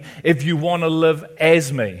me if you want to live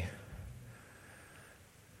as me.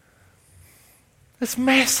 It's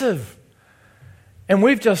massive. And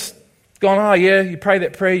we've just gone, oh yeah, you pray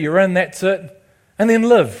that prayer, you're in, that's it, and then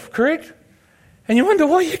live, correct? And you wonder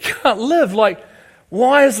why you can't live. Like,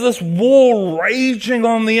 why is this war raging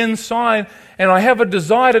on the inside and I have a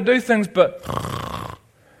desire to do things, but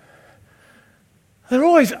They're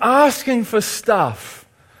always asking for stuff.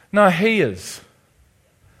 No, He is.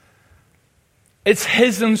 It's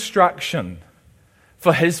His instruction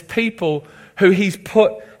for His people who He's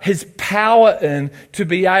put His power in to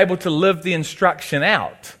be able to live the instruction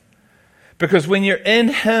out. Because when you're in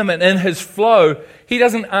Him and in His flow, He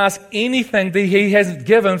doesn't ask anything that He hasn't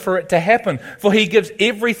given for it to happen. For He gives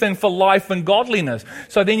everything for life and godliness.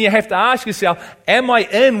 So then you have to ask yourself, am I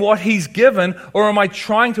in what He's given, or am I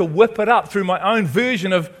trying to whip it up through my own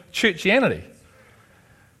version of churchianity?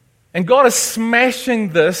 And God is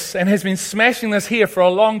smashing this and has been smashing this here for a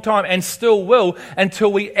long time and still will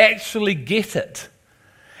until we actually get it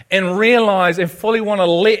and realize and fully want to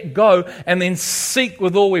let go and then seek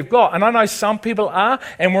with all we've got. And I know some people are,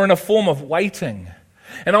 and we're in a form of waiting.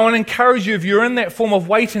 And I want to encourage you, if you're in that form of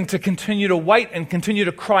waiting, to continue to wait and continue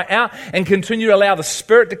to cry out and continue to allow the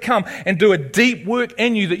Spirit to come and do a deep work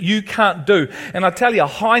in you that you can't do. And I tell you,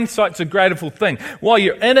 hindsight's a grateful thing. While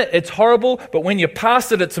you're in it, it's horrible, but when you're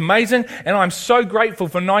past it, it's amazing. And I'm so grateful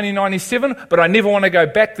for 1997, but I never want to go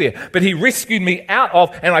back there. But He rescued me out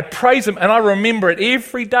of, and I praise Him, and I remember it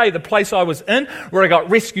every day, the place I was in, where I got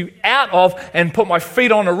rescued out of and put my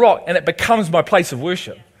feet on a rock, and it becomes my place of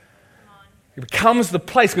worship. It becomes the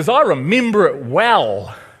place, because I remember it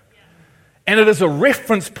well. And it is a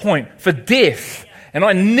reference point for death. And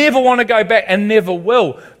I never want to go back and never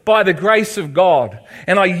will, by the grace of God.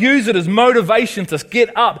 And I use it as motivation to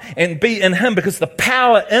get up and be in Him, because the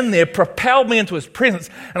power in there propelled me into His presence.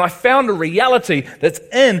 And I found a reality that's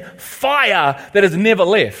in fire that has never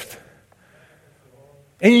left.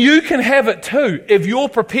 And you can have it too if you're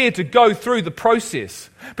prepared to go through the process.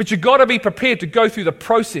 But you've got to be prepared to go through the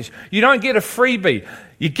process. You don't get a freebie.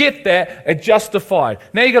 You get that at justified.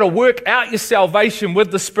 Now you've got to work out your salvation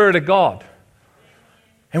with the Spirit of God.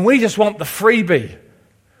 And we just want the freebie.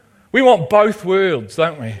 We want both worlds,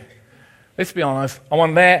 don't we? Let's be honest. I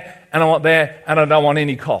want that, and I want that, and I don't want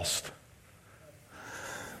any cost.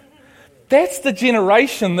 That's the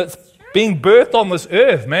generation that's being birthed on this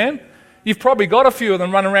earth, man. You've probably got a few of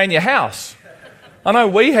them running around your house. I know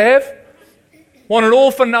we have. Want it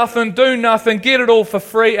all for nothing, do nothing, get it all for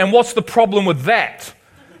free, and what's the problem with that?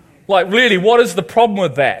 Like, really, what is the problem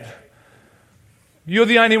with that? You're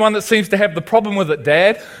the only one that seems to have the problem with it,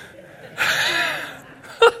 Dad.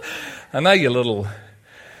 I know you little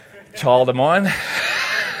child of mine.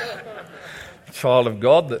 Child of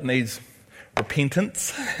God that needs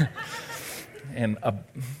repentance and a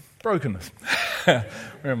brokenness. Where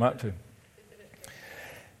am I up to?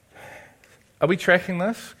 Are we tracking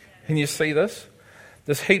this? Can you see this?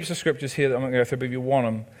 There's heaps of scriptures here that I'm not going to go through, but if you want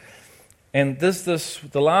them. And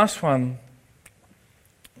the last one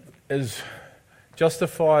is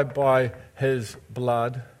justified by His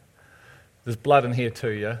blood. There's blood in here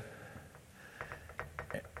too, yeah?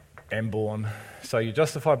 And born. So you're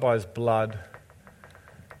justified by His blood,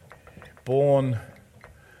 born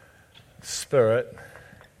Spirit,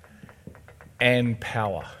 and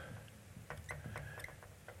power.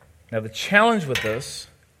 Now the challenge with this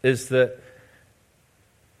is that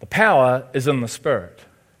the power is in the Spirit.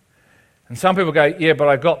 And some people go, yeah, but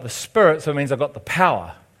I got the Spirit, so it means I got the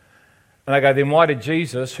power. And I go, then why did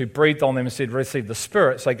Jesus, who breathed on them and said, receive the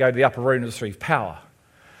Spirit, say go to the upper room to receive power?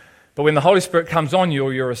 But when the Holy Spirit comes on you,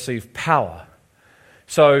 you'll receive power.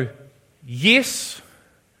 So, yes,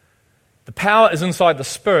 the power is inside the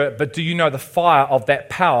Spirit, but do you know the fire of that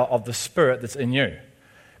power of the Spirit that's in you?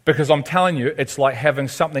 Because I'm telling you, it's like having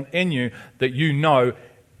something in you that you know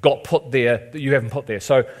got put there that you haven't put there.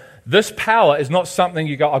 So this power is not something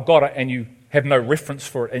you go, I got it, and you have no reference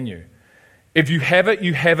for it in you. If you have it,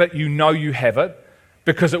 you know you have it,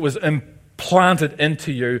 because it was implanted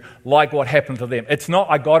into you like what happened to them. It's not,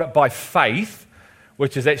 I got it by faith,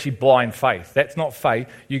 which is actually blind faith. That's not faith.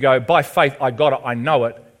 You go, by faith, I got it, I know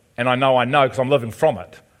it, and I know because I'm living from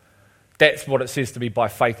it. That's what it says to be by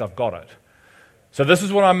faith, I've got it. So this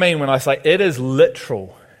is what I mean when I say it is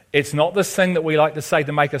literal. It's not this thing that we like to say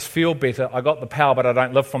to make us feel better. I got the power, but I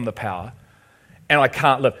don't live from the power. And I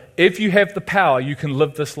can't live. If you have the power, you can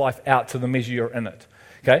live this life out to the measure you're in it.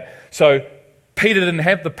 Okay? So Peter didn't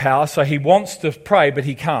have the power, so he wants to pray, but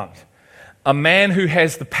he can't. A man who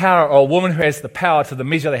has the power, or a woman who has the power to the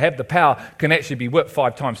measure they have the power, can actually be whipped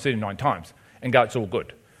 5 times, 39 times, and go, it's all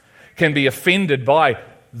good. Can be offended by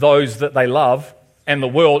those that they love and the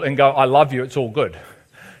world and go, I love you, it's all good.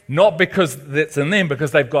 Not because that's in them,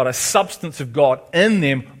 because they've got a substance of God in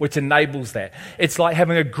them which enables that. It's like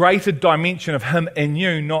having a greater dimension of Him in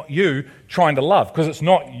you, not you trying to love, because it's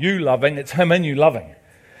not you loving, it's Him in you loving.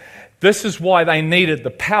 This is why they needed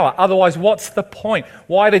the power. Otherwise, what's the point?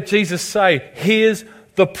 Why did Jesus say, here's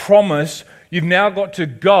the promise, You've now got to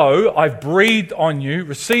go. I've breathed on you,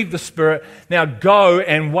 receive the Spirit. Now go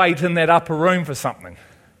and wait in that upper room for something.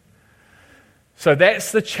 So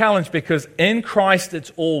that's the challenge, because in Christ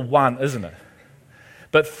it's all one, isn't it?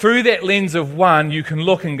 But through that lens of one, you can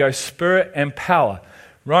look and go Spirit and power.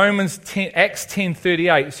 Acts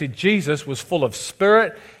 10:38 said Jesus was full of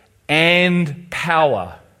Spirit and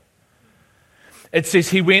power. It says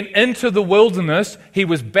he went into the wilderness, he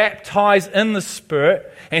was baptized in the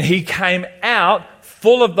Spirit, and he came out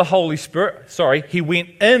full of the Holy Spirit. Sorry, he went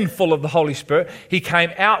in full of the Holy Spirit, he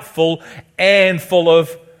came out full and full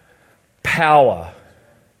of power.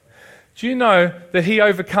 Do you know that he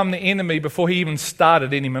overcome the enemy before he even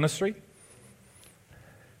started any ministry?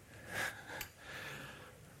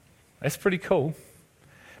 That's pretty cool.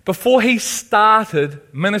 Before he started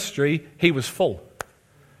ministry, he was full.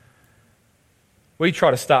 We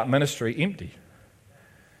try to start ministry empty.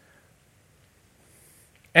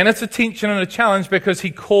 And it's a tension and a challenge, because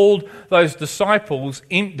he called those disciples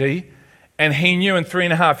empty, and he knew in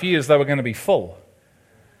 3.5 years they were going to be full.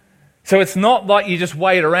 So it's not like you just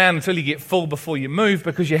wait around until you get full before you move,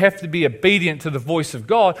 because you have to be obedient to the voice of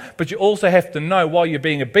God, but you also have to know while you're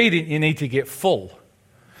being obedient, you need to get full.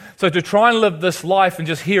 So to try and live this life and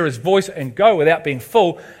just hear his voice and go without being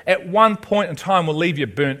full, at one point in time will leave you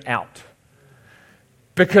burnt out.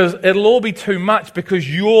 Because it'll all be too much,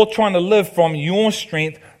 because you're trying to live from your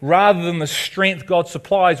strength rather than the strength God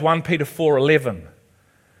supplies, 1 Peter 4:11.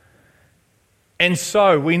 And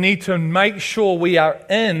so we need to make sure we are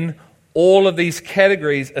in all of these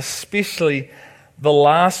categories, especially the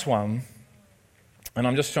last one. And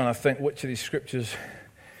I'm just trying to think which of these scriptures.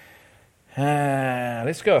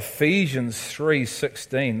 Let's go Ephesians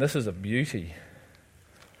 3:16. This is a beauty.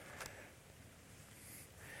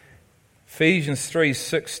 Ephesians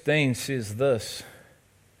 3:16 says this,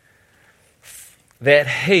 that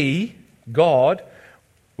he, God,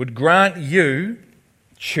 would grant you,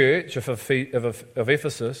 church of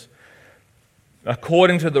Ephesus,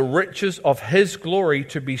 according to the riches of his glory,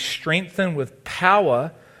 to be strengthened with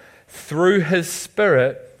power through his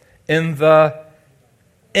Spirit in the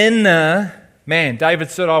inner man. David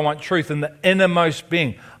said, I want truth in the innermost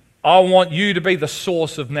being. I want you to be the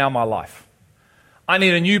source of now my life. I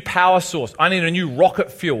need a new power source. I need a new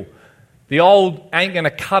rocket fuel. The old ain't going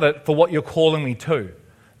to cut it for what you're calling me to.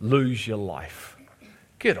 Lose your life.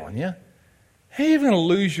 Good on you. How are you going to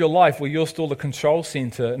lose your life where you're still the control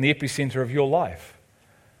center and the epicenter of your life?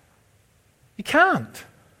 You can't.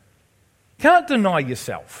 You can't deny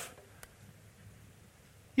yourself.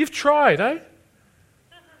 You've tried, eh?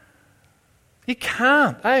 You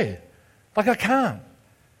can't, eh? Like I can't.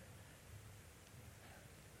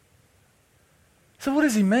 So what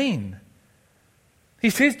does he mean?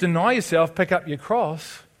 He says deny yourself, pick up your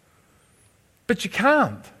cross, but you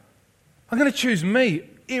can't. I'm going to choose me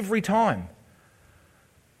every time.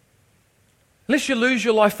 Unless you lose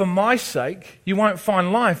your life for my sake, you won't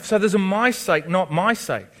find life. So there's a my sake, not my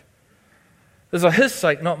sake. There's a his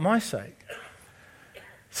sake, not my sake.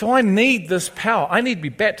 So I need this power. I need to be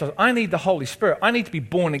baptized. I need the Holy Spirit. I need to be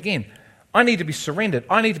born again. I need to be surrendered.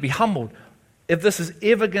 I need to be humbled. If this is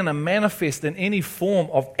ever going to manifest in any form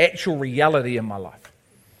of actual reality in my life.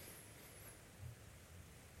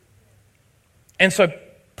 And so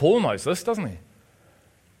Paul knows this, doesn't he?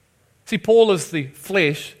 See, Paul is the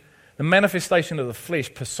flesh, the manifestation of the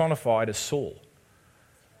flesh personified as Saul.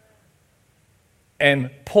 And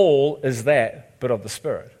Paul is that, but of the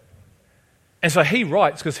Spirit. And so he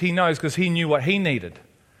writes because he knows, because he knew what he needed.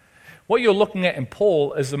 What you're looking at in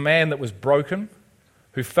Paul is a man that was broken,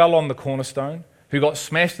 who fell on the cornerstone, who got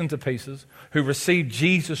smashed into pieces, who received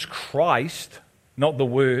Jesus Christ, not the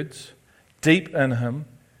words, deep in him,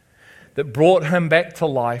 that brought him back to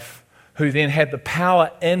life, who then had the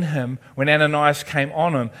power in him when Ananias came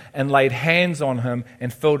on him and laid hands on him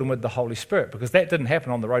and filled him with the Holy Spirit, because that didn't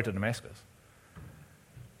happen on the road to Damascus.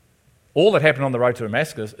 All that happened on the road to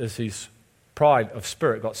Damascus is his pride of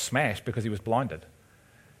spirit got smashed because he was blinded.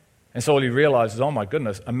 And so all he realized is, oh my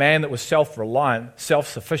goodness, a man that was self-reliant,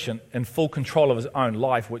 self-sufficient, in full control of his own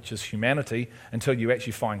life, which is humanity, until you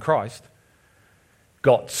actually find Christ,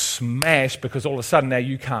 got smashed because all of a sudden now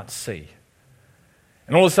you can't see.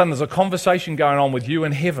 And all of a sudden there's a conversation going on with you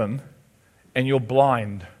in heaven, and you're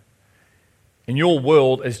blind. And your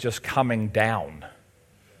world is just coming down.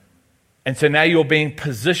 And so now you're being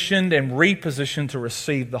positioned and repositioned to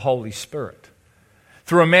receive the Holy Spirit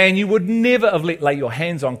through a man you would never have let lay your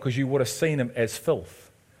hands on, because you would have seen him as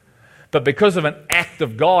filth. But because of an act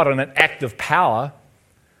of God and an act of power,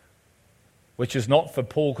 which is not for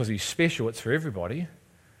Paul because he's special, it's for everybody,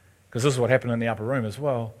 because this is what happened in the upper room as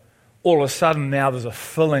well, all of a sudden now there's a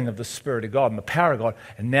filling of the Spirit of God and the power of God,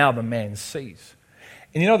 and now the man sees.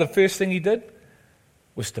 And you know the first thing he did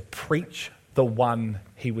was to preach the one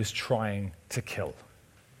he was trying to kill.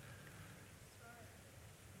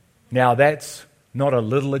 Now that's not a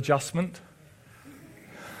little adjustment.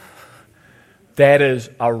 That is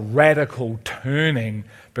a radical turning,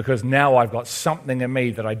 because now I've got something in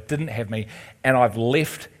me that I didn't have me, and I've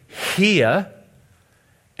left here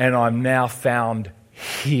and I'm now found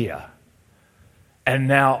here. And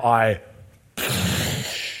now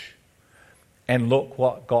and look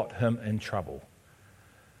what got him in trouble.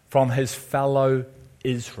 From his fellow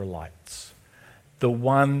Israelites, the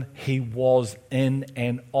one he was in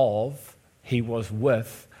and of, he was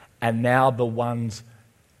with, and now the ones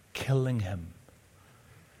killing him.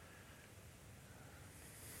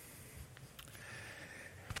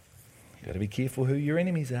 You've got to be careful who your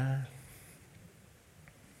enemies are.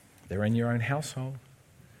 They're in your own household.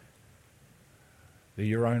 They're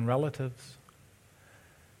your own relatives.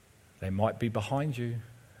 They might be behind you,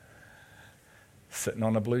 sitting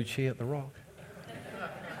on a blue chair at the Rock.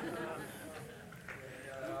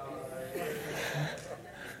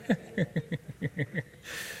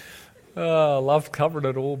 Oh, love covered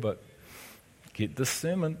it all, but get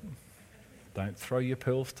discernment. Don't throw your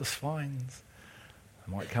pearls to swines.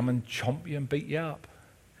 They might come and chomp you and beat you up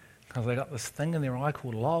because they got this thing in their eye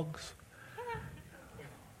called logs.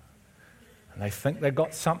 And they think they've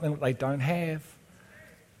got something that they don't have.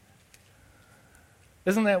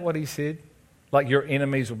 Isn't that what he said? Like your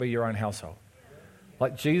enemies will be your own household.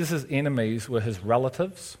 Like Jesus' enemies were his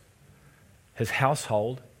relatives, his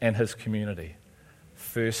household, and his community.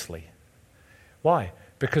 Firstly. Why?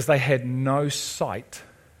 Because they had no sight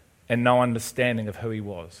and no understanding of who he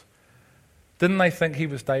was. Didn't they think he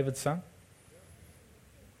was David's son?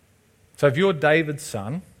 So if you're David's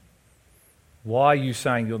son, why are you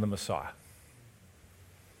saying you're the Messiah?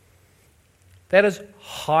 That is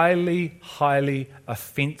highly, highly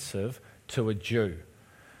offensive to a Jew.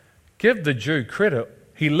 Give the Jew credit.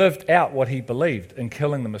 He lived out what he believed in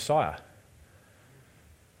killing the Messiah.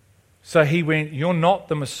 So he went, you're not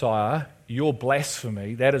the Messiah, you're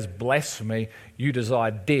blasphemy. That is blasphemy. You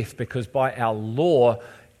desire death because by our law,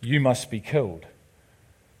 you must be killed.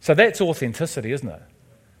 So that's authenticity, isn't it?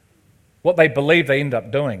 What they believe they end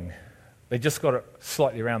up doing. They just got it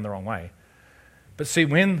slightly around the wrong way. But see,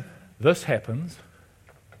 when this happens,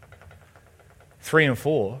 3 and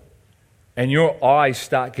 4, and your eyes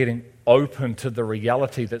start getting open to the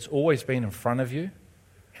reality that's always been in front of you,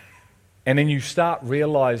 and then you start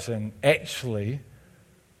realizing actually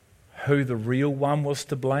who the real one was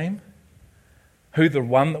to blame, who the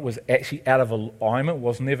one that was actually out of alignment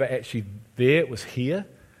was never actually there, it was here.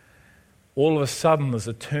 All of a sudden there's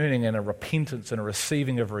a turning and a repentance and a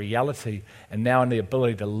receiving of reality, and now in the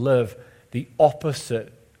ability to live the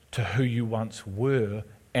opposite to who you once were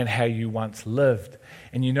and how you once lived.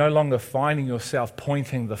 And you're no longer finding yourself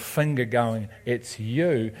pointing the finger going, it's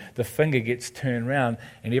you. The finger gets turned around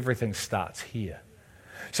and everything starts here.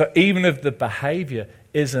 So even if the behavior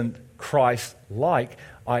isn't Christ-like,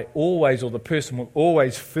 the person will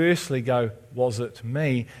always firstly go, was it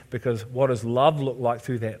me? Because what does love look like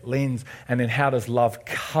through that lens? And then how does love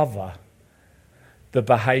cover the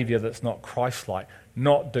behavior that's not Christ-like?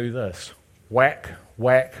 Not do this. Whack,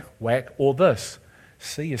 whack, whack, or this.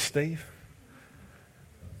 See you, Steve.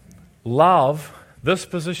 Love, this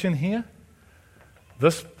position here,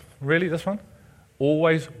 this one,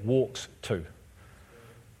 always walks to.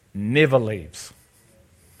 Never leaves.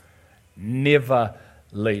 Never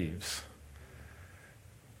leaves.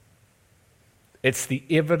 It's the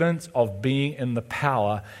evidence of being in the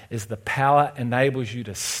power, is the power enables you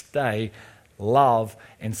to stay, love,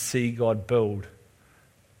 and see God build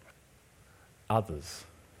others.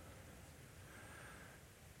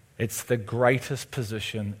 It's the greatest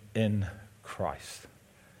position in Christ.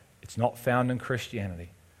 It's not found in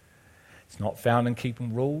Christianity. It's not found in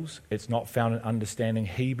keeping rules. It's not found in understanding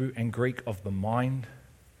Hebrew and Greek of the mind.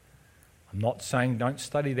 I'm not saying don't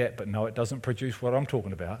study that, but no, it doesn't produce what I'm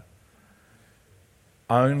talking about.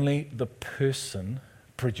 Only the person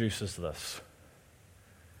produces this.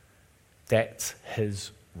 That's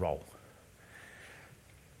his role.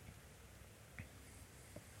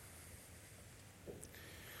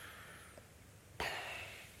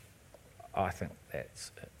 I think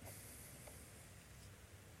that's it.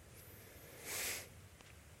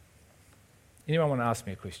 Anyone want to ask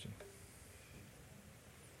me a question?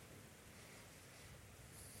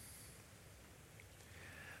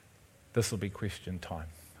 This will be question time.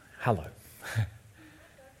 Hello.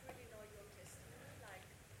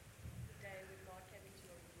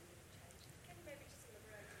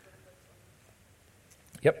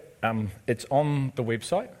 It's on the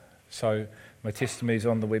website. So my testimony is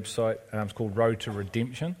on the website. It's called Road to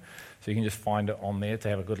Redemption. So you can just find it on there to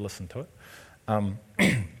have a good listen to it.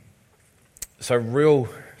 So real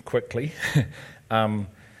quickly,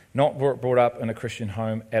 not brought up in a Christian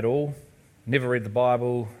home at all. Never read the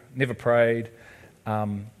Bible, never prayed,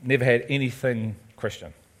 never had anything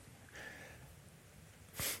Christian.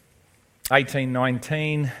 18,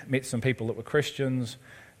 19, met some people that were Christians,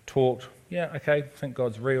 talked, yeah, okay, think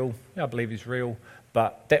God's real, yeah, I believe he's real,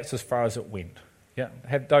 but that's as far as it went. Yeah,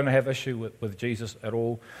 don't have issue with Jesus at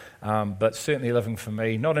all, but certainly living for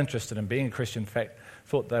me, not interested in being a Christian. In fact,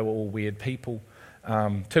 thought they were all weird people,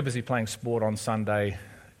 too busy playing sport on Sunday,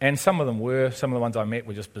 and some of them were. Some of the ones I met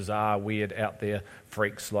were just bizarre, weird, out there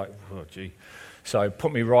freaks, like, oh, gee. So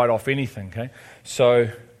put me right off anything, okay? So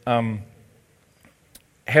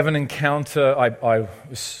have an encounter. I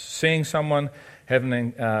was seeing someone,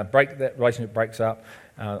 that relationship breaks up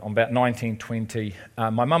on about 1920.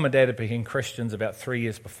 My mum and dad had become Christians about 3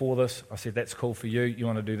 years before this. I said, that's cool for you. You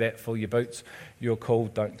want to do that, fill your boots. You're cool.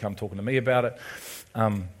 Don't come talking to me about it.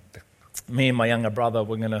 Me and my younger brother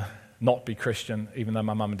were going to not be Christian, even though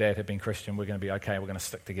my mum and dad had been Christian. We're going to be okay. We're going to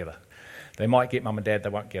stick together. They might get mum and dad. They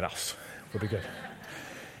won't get us. We'll be good.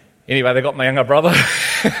 Anyway, they got my younger brother.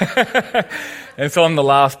 And so I'm the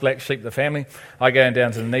last black sheep of the family. I go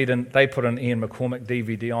down to Dunedin. They put an Ian McCormick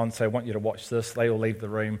DVD on, say, I want you to watch this. They all leave the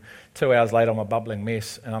room. 2 hours later, I'm a bubbling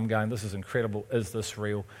mess, and I'm going, this is incredible. Is this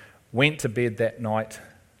real? Went to bed that night,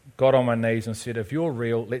 got on my knees and said, if you're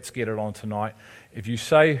real, let's get it on tonight. If you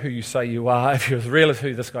say who you say you are, if you're as real as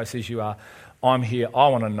who this guy says you are, I'm here. I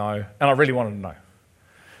want to know, and I really wanted to know.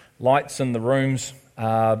 Lights in the rooms.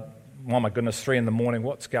 Oh my goodness, 3 in the morning,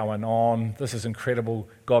 what's going on? This is incredible.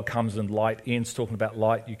 God comes in light. Ian's talking about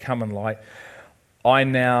light. You come in light. I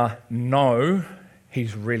now know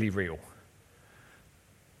he's really real.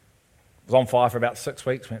 Was on fire for about 6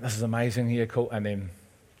 weeks. Went, this is amazing. Yeah, cool. And then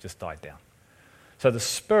just died down. So the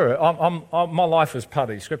Spirit, my life is part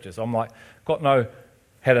of these scriptures. I'm like,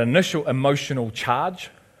 had an initial emotional charge.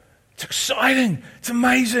 It's exciting. It's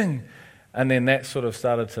amazing. And then that sort of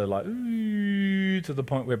started to like, ooh, to the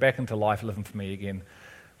point where back into life living for me again.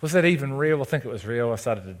 Was that even real? I think it was real. I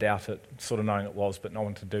started to doubt it, sort of knowing it was, but no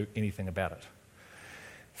one to do anything about it.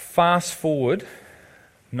 Fast forward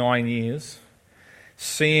 9 years,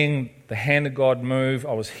 seeing the hand of God move.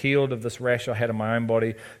 I was healed of this rash I had in my own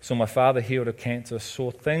body. Saw my father healed of cancer.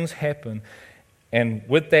 Saw things happen. And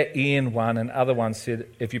with that Ian one and other ones said,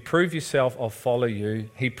 if you prove yourself, I'll follow you.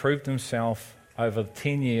 He proved himself over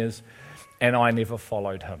 10 years. And I never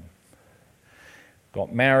followed him.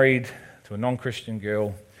 Got married to a non-Christian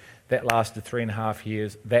girl. That lasted 3.5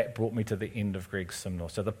 years. That brought me to the end of Greg Simnor.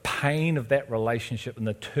 So the pain of that relationship and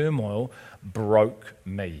the turmoil broke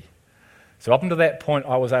me. So up until that point,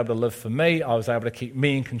 I was able to live for me. I was able to keep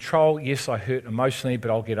me in control. Yes, I hurt emotionally, but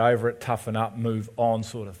I'll get over it, toughen up, move on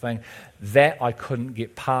sort of thing. That I couldn't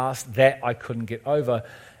get past. That I couldn't get over.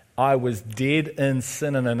 I was dead in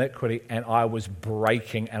sin and iniquity, and I was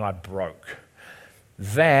breaking, and I broke.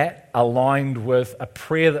 That aligned with a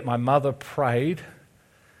prayer that my mother prayed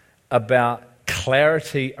about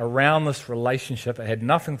clarity around this relationship. It had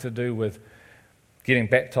nothing to do with getting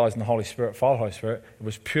baptized in the Holy Spirit, follow the Holy Spirit. It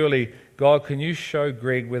was purely, God, can you show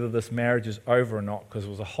Greg whether this marriage is over or not? Because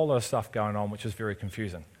there was a whole lot of stuff going on, which was very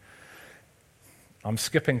confusing. I'm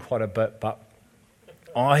skipping quite a bit, but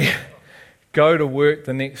I go to work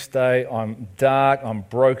the next day. I'm dark, I'm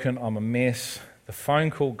broken, I'm a mess. The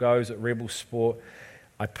phone call goes at Rebel Sport.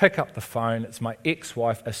 I pick up the phone. It's my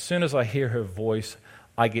ex-wife. As soon as I hear her voice,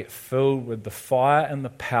 I get filled with the fire and the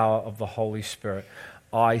power of the Holy Spirit.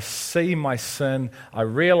 I see my sin. I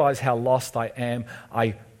realize how lost I am.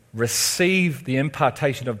 I receive the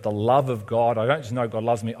impartation of the love of God. I don't just know God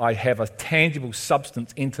loves me. I have a tangible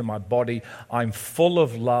substance into my body. I'm full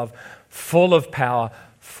of love, full of power,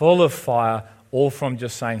 full of fire, all from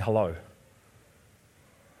just saying hello.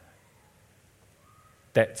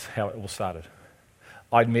 That's how it all started.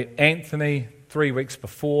 I'd met Anthony 3 weeks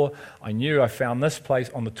before. I knew I found this place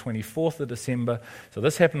on the 24th of December. So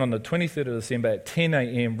this happened on the 23rd of December at 10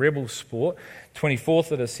 a.m. Rebel Sport.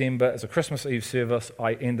 24th of December is a Christmas Eve service.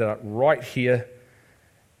 I ended up right here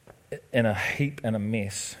in a heap and a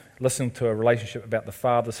mess, listening to a relationship about the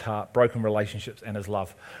Father's heart, broken relationships and his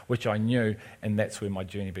love, which I knew, and that's where my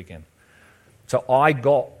journey began. So I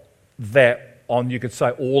got that on, you could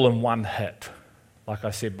say, all in one hit, like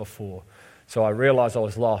I said before. So I realized I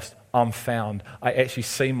was lost. I'm found. I actually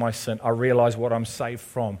see my sin. I realize what I'm saved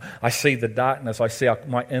from. I see the darkness. I see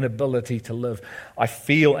my inability to live. I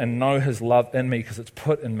feel and know his love in me because it's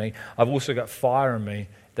put in me. I've also got fire in me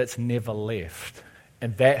that's never left.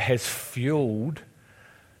 And that has fueled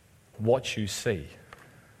what you see.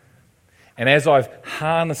 And as I've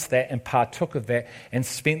harnessed that and partook of that and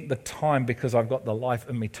spent the time, because I've got the life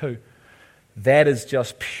in me too, that is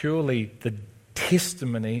just purely the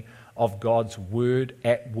testimony of God's word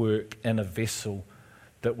at work in a vessel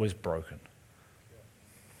that was broken.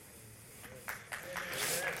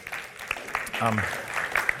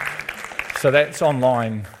 So that's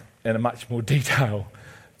online in a much more detail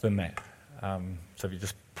than that. So if you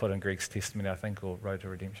just put in Greg's testimony, I think, or Road to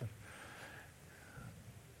Redemption.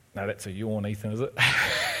 No, that's a yawn, Ethan, is it?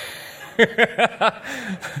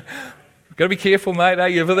 Got to be careful,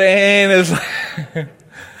 mate. You put the hand is.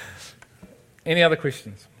 Any other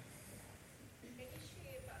questions?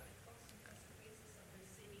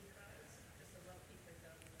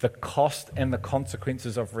 The cost and the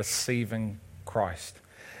consequences of receiving Christ.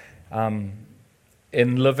 In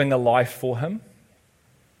living a life for Him.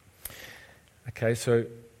 Okay, so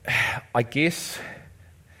I guess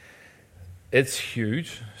it's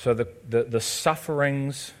huge. So the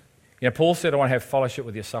sufferings, Paul said, I want to have fellowship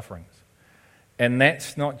with your sufferings. And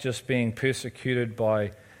that's not just being persecuted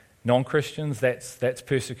by non-Christians, that's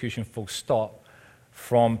persecution full stop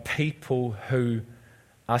from people who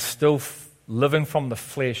are still living from the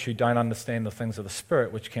flesh, who don't understand the things of the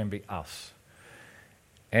Spirit, which can be us.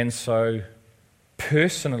 And so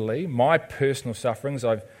personally, my personal sufferings,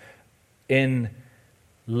 in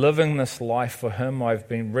living this life for Him, I've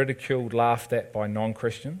been ridiculed, laughed at by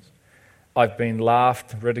non-Christians. I've been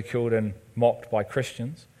laughed, ridiculed, and mocked by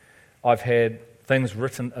Christians. I've had things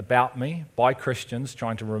written about me by Christians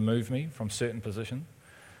trying to remove me from certain positions.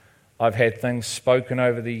 I've had things spoken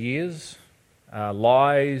over the years,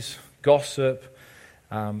 lies, gossip,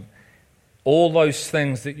 all those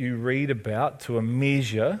things that you read about to a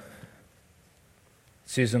measure. It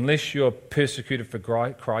says, unless you're persecuted for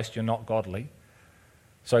Christ, you're not godly.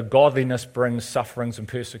 So godliness brings sufferings and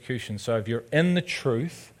persecution. So if you're in the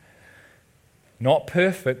truth, not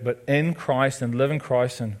perfect, but in Christ and living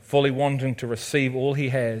Christ and fully wanting to receive all He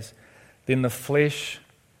has, then the flesh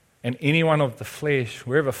and anyone of the flesh,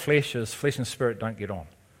 wherever flesh is, flesh and spirit don't get on.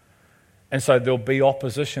 And so there'll be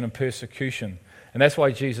opposition and persecution. And that's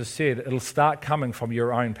why Jesus said it'll start coming from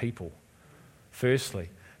your own people, firstly.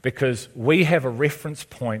 Because we have a reference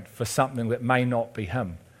point for something that may not be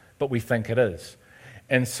Him, but we think it is.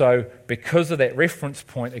 And so because of that reference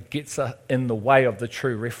point, it gets in the way of the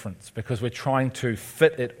true reference, because we're trying to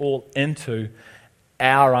fit it all into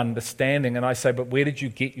our understanding. And I say, but where did you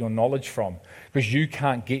get your knowledge from? Because you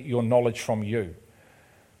can't get your knowledge from you.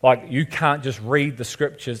 Like, you can't just read the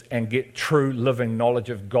scriptures and get true living knowledge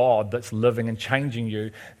of God that's living and changing you.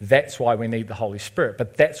 That's why we need the Holy Spirit.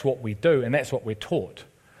 But that's what we do, and that's what we're taught.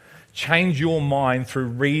 Change your mind through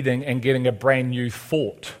reading and getting a brand new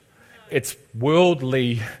thought. It's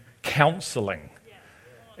worldly counseling.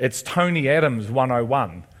 It's Tony Adams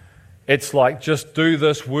 101. It's like, just do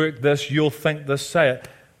this, work this, you'll think this, say it.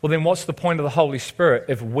 Well, then what's the point of the Holy Spirit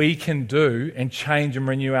if we can do and change and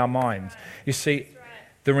renew our minds? You see,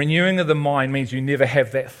 the renewing of the mind means you never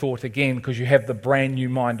have that thought again, because you have the brand new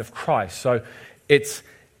mind of Christ. So it's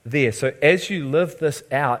there. So as you live this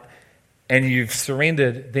out and you've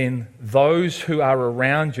surrendered, then those who are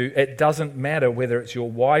around you, it doesn't matter whether it's your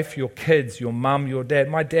wife, your kids, your mum, your dad.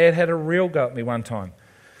 My dad had a real go at me one time.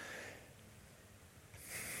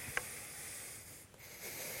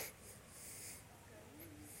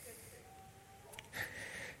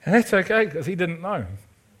 And that's okay, because he didn't know.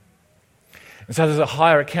 And so there's a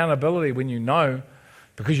higher accountability when you know,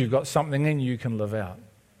 because you've got something in you can live out.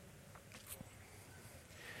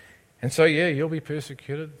 And so, yeah, you'll be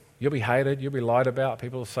persecuted. You'll be hated. You'll be lied about.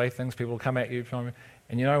 People will say things. People will come at you.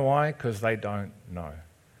 And you know why? Because they don't know.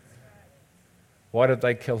 Why did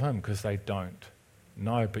they kill him? Because they don't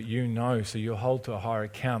know. But you know, so you'll hold to a higher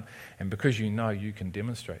account. And because you know, you can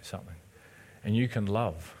demonstrate something. And you can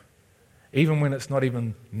love. Even when it's not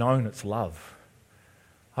even known it's love.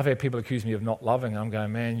 I've had people accuse me of not loving. I'm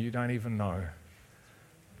going, man, you don't even know.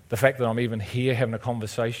 The fact that I'm even here having a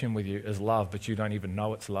conversation with you is love, but you don't even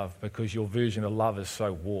know it's love, because your version of love is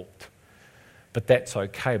so warped. But that's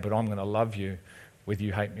okay, but I'm going to love you whether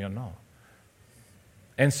you hate me or not.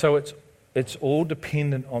 And so it's all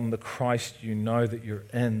dependent on the Christ you know that you're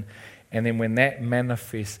in. And then when that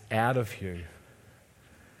manifests out of you,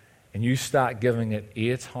 and you start giving it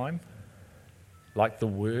airtime, like the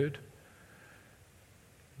Word,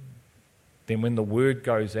 then when the Word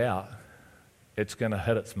goes out, it's going to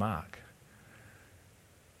hit its mark.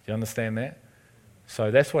 Do you understand that? So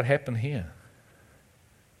that's what happened here.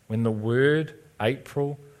 When the Word,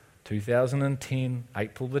 April 2010,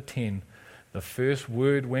 April the 10th, the first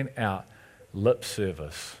Word went out, lip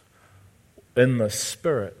service. In the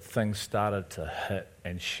spirit, things started to hit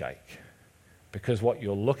and shake. Because what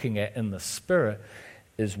you're looking at in the spirit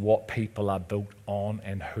is what people are built on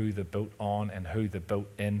and who they're built on and who they're built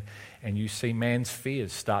in. And you see man's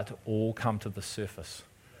fears start to all come to the surface.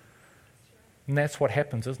 And that's what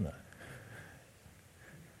happens, isn't it?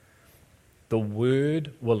 The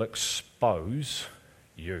word will expose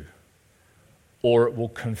you, or it will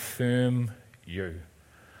confirm you.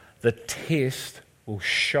 The test will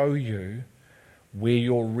show you where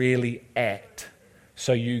you're really at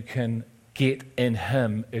so you can get in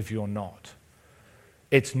him if you're not.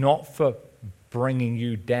 It's not for bringing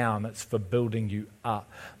you down, it's for building you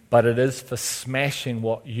up. But it is for smashing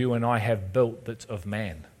what you and I have built that's of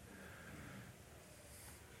man.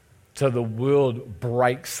 So the world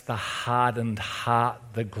breaks the hardened heart,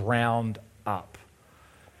 the ground up.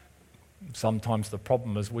 Sometimes the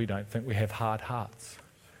problem is we don't think we have hard hearts.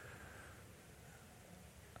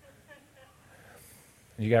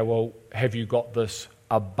 You go, well, have you got this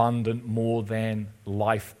abundant, more than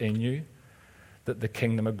life in you that the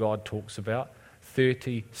kingdom of God talks about?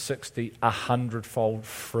 30, 60, 100-fold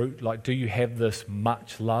fruit. Like, do you have this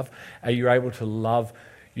much love? Are you able to love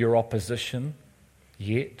your opposition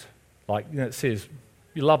yet? Like, it says,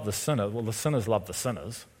 you love the sinner. Well, the sinners love the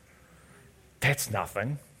sinners. That's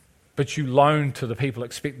nothing. But you loan to the people,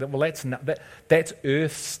 expect that, well, that's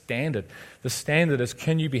earth's standard. The standard is,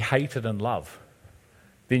 can you be hated and love?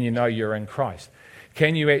 Then you know you're in Christ.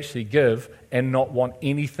 Can you actually give and not want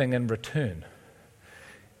anything in return?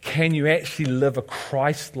 Can you actually live a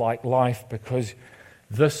Christ-like life because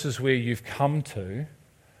this is where you've come to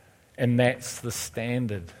and that's the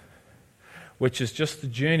standard, which is just the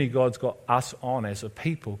journey God's got us on as a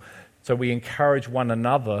people. So we encourage one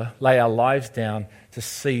another, lay our lives down to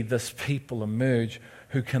see this people emerge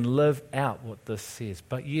who can live out what this says.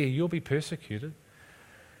 But yeah, you'll be persecuted.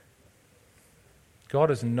 God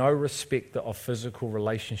is no respecter of physical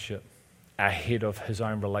relationship ahead of his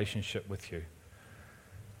own relationship with you.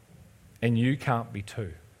 And you can't be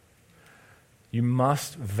too. You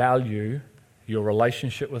must value your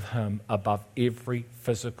relationship with him above every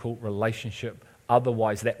physical relationship.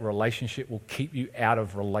 Otherwise, that relationship will keep you out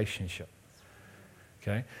of relationship.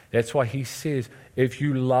 Okay? That's why he says, if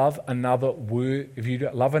you love another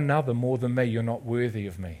more than me, you're not worthy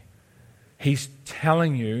of me. He's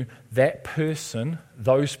telling you that person,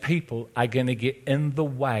 those people are going to get in the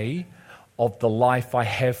way of the life I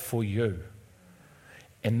have for you.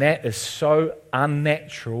 And that is so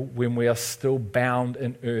unnatural when we are still bound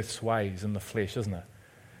in earth's ways, in the flesh, isn't it?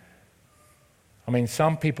 I mean,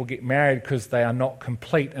 some people get married because they are not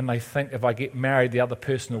complete and they think if I get married, the other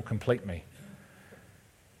person will complete me.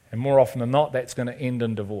 And more often than not, that's going to end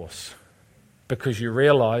in divorce because you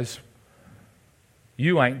realize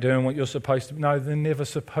you ain't doing what you're supposed to. No, they're never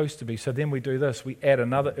supposed to be. So then we do this. We add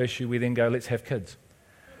another issue. We then go, let's have kids.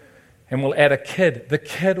 And we'll add a kid. The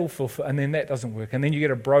kid will fulfill, and then that doesn't work. And then you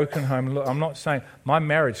get a broken home. Look, I'm not saying my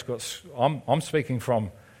marriage got. I'm speaking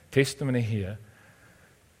from testimony here.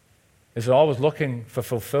 Is that I was looking for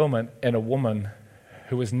fulfillment in a woman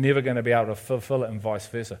who was never going to be able to fulfill it, and vice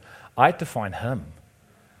versa. I had to find him.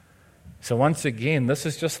 So once again, this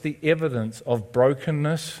is just the evidence of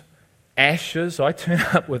brokenness. Ashes, I turn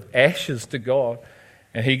up with ashes to God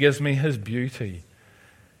and he gives me his beauty.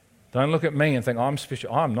 Don't look at me and think I'm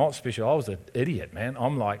special. I'm not special. I was an idiot, man.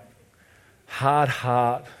 I'm like hard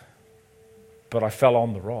heart, but I fell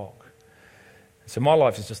on the rock. So my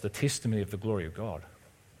life is just a testimony of the glory of God.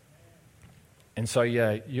 And so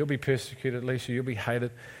yeah, you'll be persecuted, Lisa, you'll be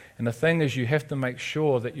hated. And the thing is, you have to make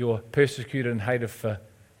sure that you're persecuted and hated for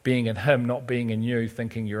being in him, not being in you,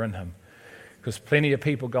 thinking you're in him. Because plenty of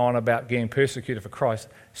people go on about getting persecuted for Christ,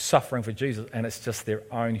 suffering for Jesus, and it's just their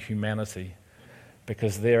own humanity.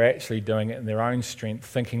 Because they're actually doing it in their own strength,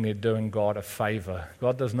 thinking they're doing God a favor.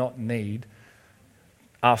 God does not need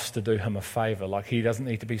us to do him a favor. Like, he doesn't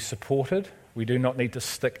need to be supported. We do not need to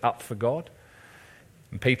stick up for God.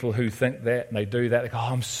 And people who think that, and they do that, they go,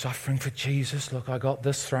 oh, I'm suffering for Jesus. Look, I got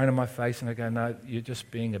this thrown in my face. And I go, no, you're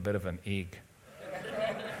just being a bit of an egg.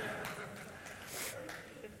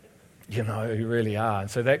 You know, you really are.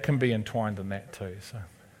 And so that can be entwined in that too. So,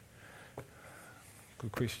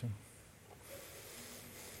 good question.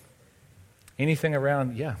 Anything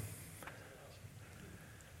around, yeah.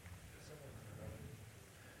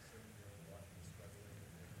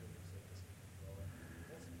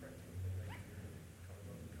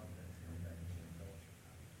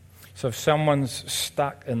 So if someone's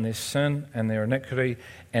stuck in their sin and their iniquity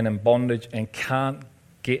and in bondage and can't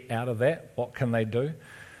get out of that, what can they do?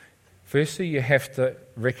 Firstly, you have to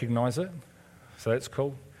recognize it. So that's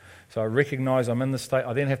cool. So I recognize I'm in the state.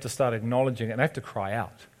 I then have to start acknowledging it, and I have to cry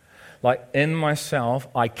out. Like in myself,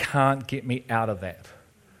 I can't get me out of that.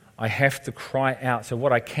 I have to cry out. So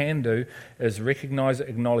what I can do is recognize it,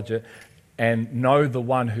 acknowledge it, and know the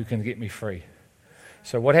one who can get me free.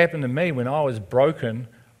 So what happened to me when I was broken,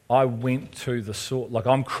 I went to the source. Like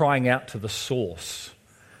I'm crying out to the source.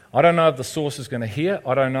 I don't know if the source is going to hear.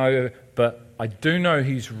 I don't know, but I do know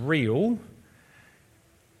he's real,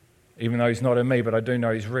 even though he's not in me, but I do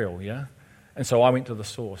know he's real, yeah? And so I went to the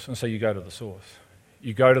source. And so you go to the source.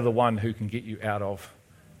 You go to the one who can get you out of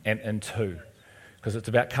and into. Because it's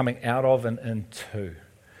about coming out of and into.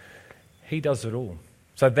 He does it all.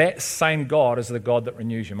 So that same God is the God that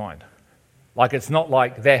renews your mind. Like it's not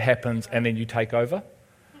like that happens and then you take over.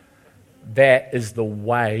 That is the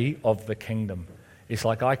way of the kingdom. It's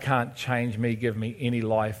like I can't change me, give me any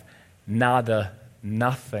life, nada,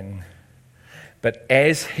 nothing. But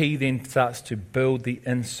as he then starts to build the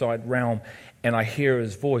inside realm and I hear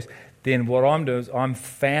his voice, then what I'm doing is I'm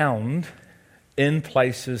found in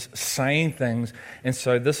places saying things. And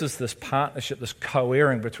so this is this partnership, this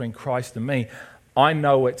co-heiring between Christ and me. I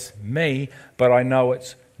know it's me, but I know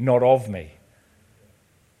it's not of me.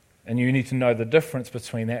 And you need to know the difference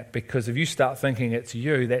between that, because if you start thinking it's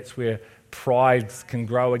you, that's where pride can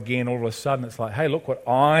grow again. All of a sudden it's like, hey, look what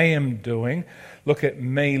I am doing. Look at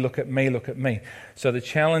me, look at me, look at me. So the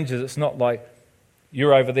challenge is it's not like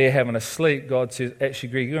you're over there having a sleep. God says, actually,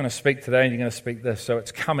 Greg, you're going to speak today and you're going to speak this. So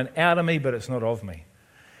it's coming out of me, but it's not of me.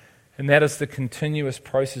 And that is the continuous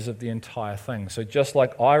process of the entire thing. So just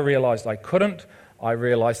like I realized I couldn't, I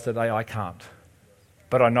realize today I can't.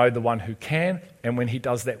 But I know the one who can, and when he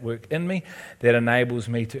does that work in me, that enables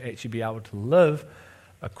me to actually be able to live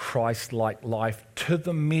a Christ-like life to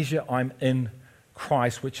the measure I'm in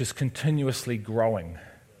Christ, which is continuously growing.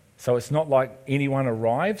 So it's not like anyone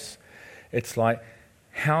arrives. It's like,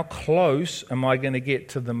 how close am I going to get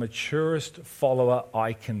to the maturest follower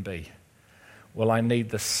I can be? Well, I need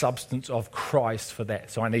the substance of Christ for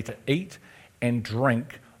that. So I need to eat and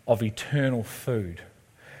drink of eternal food.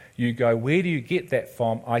 You go, where do you get that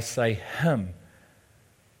from? I say, him.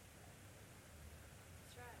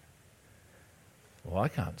 Well, I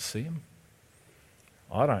can't see him.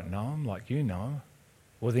 I don't know him like you know him.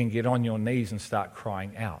 Well, then get on your knees and start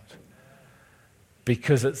crying out.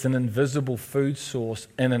 Because it's an invisible food source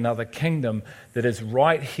in another kingdom that is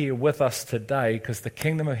right here with us today, because the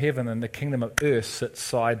kingdom of heaven and the kingdom of earth sit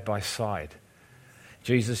side by side.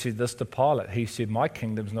 Jesus said this to Pilate. He said, my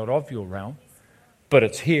kingdom's not of your realm, but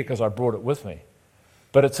it's here because I brought it with me.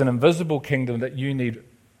 But it's an invisible kingdom that you need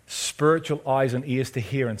spiritual eyes and ears to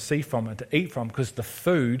hear and see from and to eat from, because the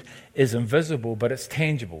food is invisible, but it's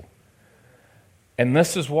tangible. And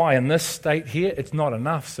this is why in this state here, it's not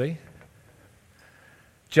enough, see?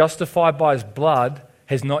 Justified by his blood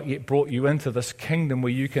has not yet brought you into this kingdom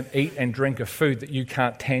where you can eat and drink a food that you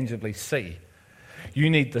can't tangibly see. You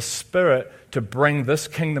need the Spirit to bring this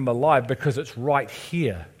kingdom alive, because it's right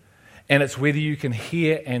here. And it's whether you can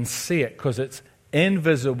hear and see it, because it's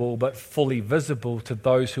invisible but fully visible to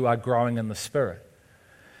those who are growing in the Spirit.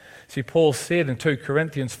 See, Paul said in 2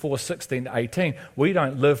 Corinthians 4:16-18, we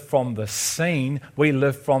don't live from the seen, we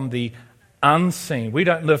live from the unseen. We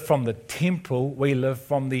don't live from the temporal, we live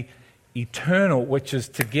from the eternal, which is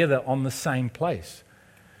together on the same place.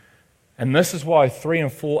 And this is why 3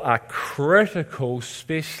 and 4 are critical,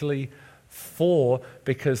 especially 4,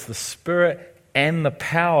 because the Spirit and the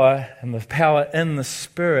power in the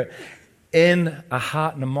Spirit in a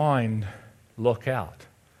heart and a mind look out.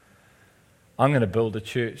 I'm going to build a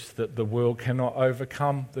church that the world cannot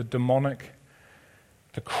overcome, the demonic.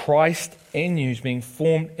 The Christ in you is being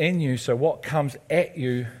formed in you, so what comes at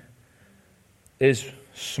you is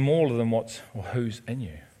smaller than who's in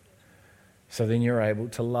you. So then you're able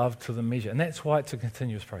to love to the measure. And that's why it's a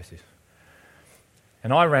continuous process.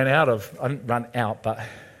 And I didn't run out, but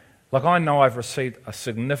like I know I've received a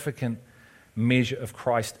significant measure of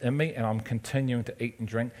Christ in me, and I'm continuing to eat and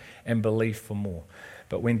drink and believe for more.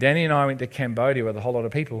 But when Danny and I went to Cambodia with a whole lot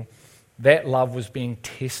of people, that love was being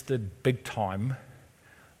tested big time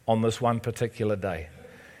on this one particular day.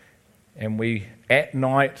 And at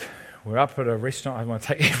night, we're up at a restaurant. I want to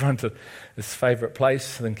take everyone to this favourite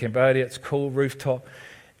place in Cambodia. It's cool, rooftop.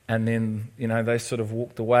 And then, they sort of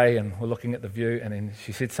walked away and we're looking at the view. And then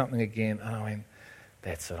she said something again. And I went,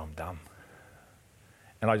 that's it, I'm done.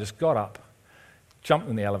 And I just got up, jumped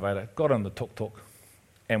in the elevator, got on the tuk-tuk,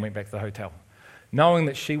 and went back to the hotel, knowing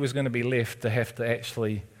that she was going to be left to have to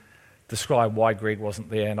actually describe why Greg wasn't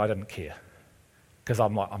there, and I didn't care. Because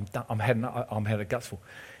I'm like, I'm done. I'm had a gutsful.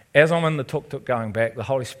 As I'm in the tuk-tuk going back, the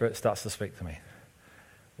Holy Spirit starts to speak to me.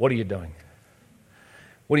 What are you doing?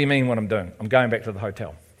 What do you mean what I'm doing? I'm going back to the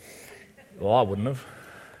hotel. Well, I wouldn't have.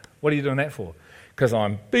 What are you doing that for? Because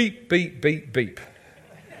I'm beep, beep, beep, beep.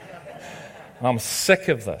 And I'm sick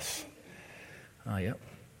of this. Oh, yeah.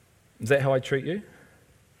 Is that how I treat you?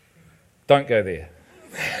 Don't go there.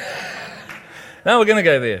 No, we're going to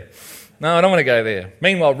go there. No, I don't want to go there.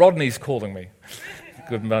 Meanwhile, Rodney's calling me.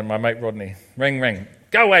 Good, my mate Rodney. Ring, ring.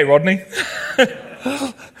 Go away, Rodney.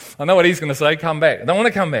 I know what he's going to say. Come back. I don't want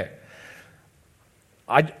to come back.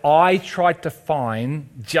 I tried to find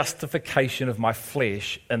justification of my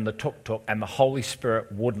flesh in the tuk-tuk, and the Holy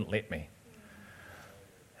Spirit wouldn't let me.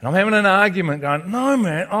 And I'm having an argument going, no,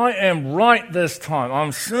 man, I am right this time.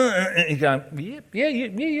 I'm certain. And he's going, yeah.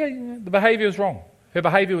 The behaviour is wrong. Her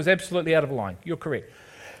behaviour was absolutely out of line. You're correct.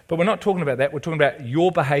 But we're not talking about that. We're talking about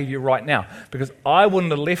your behaviour right now. Because I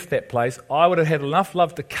wouldn't have left that place. I would have had enough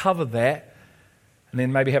love to cover that and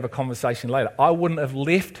then maybe have a conversation later. I wouldn't have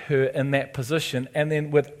left her in that position, and then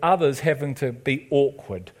with others having to be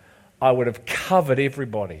awkward, I would have covered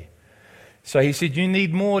everybody. So he said, you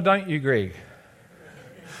need more, don't you, Greg?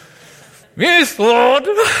 Yes, Lord.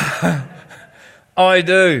 I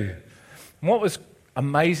do. And what was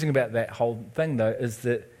amazing about that whole thing, though, is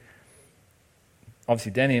that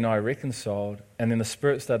obviously Danny and I reconciled, and then the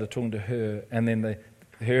Spirit started talking to her, and then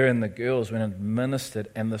her and the girls went and ministered,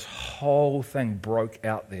 and this whole thing broke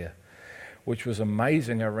out there, which was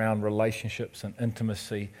amazing around relationships and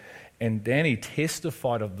intimacy. And Danny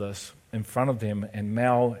testified of this in front of them, and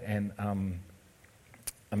Mel and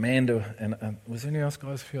Amanda, and was there anyone else,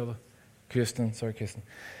 guys? A few other? Kirsten.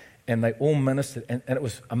 And they all ministered, and it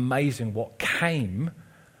was amazing what came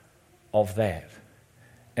of that.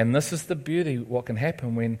 And this is the beauty, what can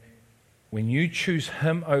happen when you choose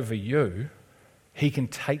him over you. He can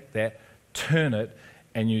take that, turn it,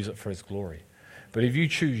 and use it for his glory. But if you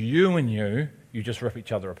choose you and you just rip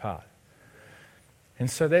each other apart.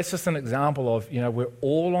 And so that's just an example of, we're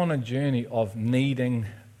all on a journey of needing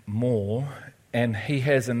more, and he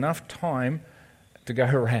has enough time to go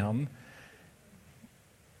around,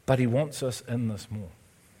 but he wants us in this more.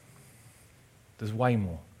 There's way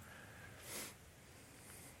more.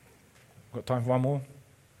 Got time for one more?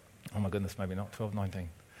 Oh my goodness, maybe not. 12, 19.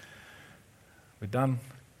 We're done.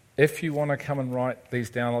 If you want to come and write these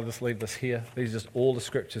down, I'll just leave this here. These are just all the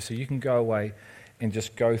scriptures, so you can go away and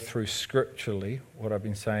just go through scripturally what I've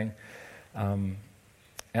been saying.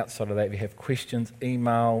 Outside of that, if you have questions,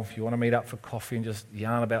 email. If you want to meet up for coffee and just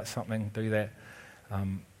yarn about something, do that.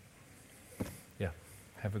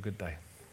 Have a good day.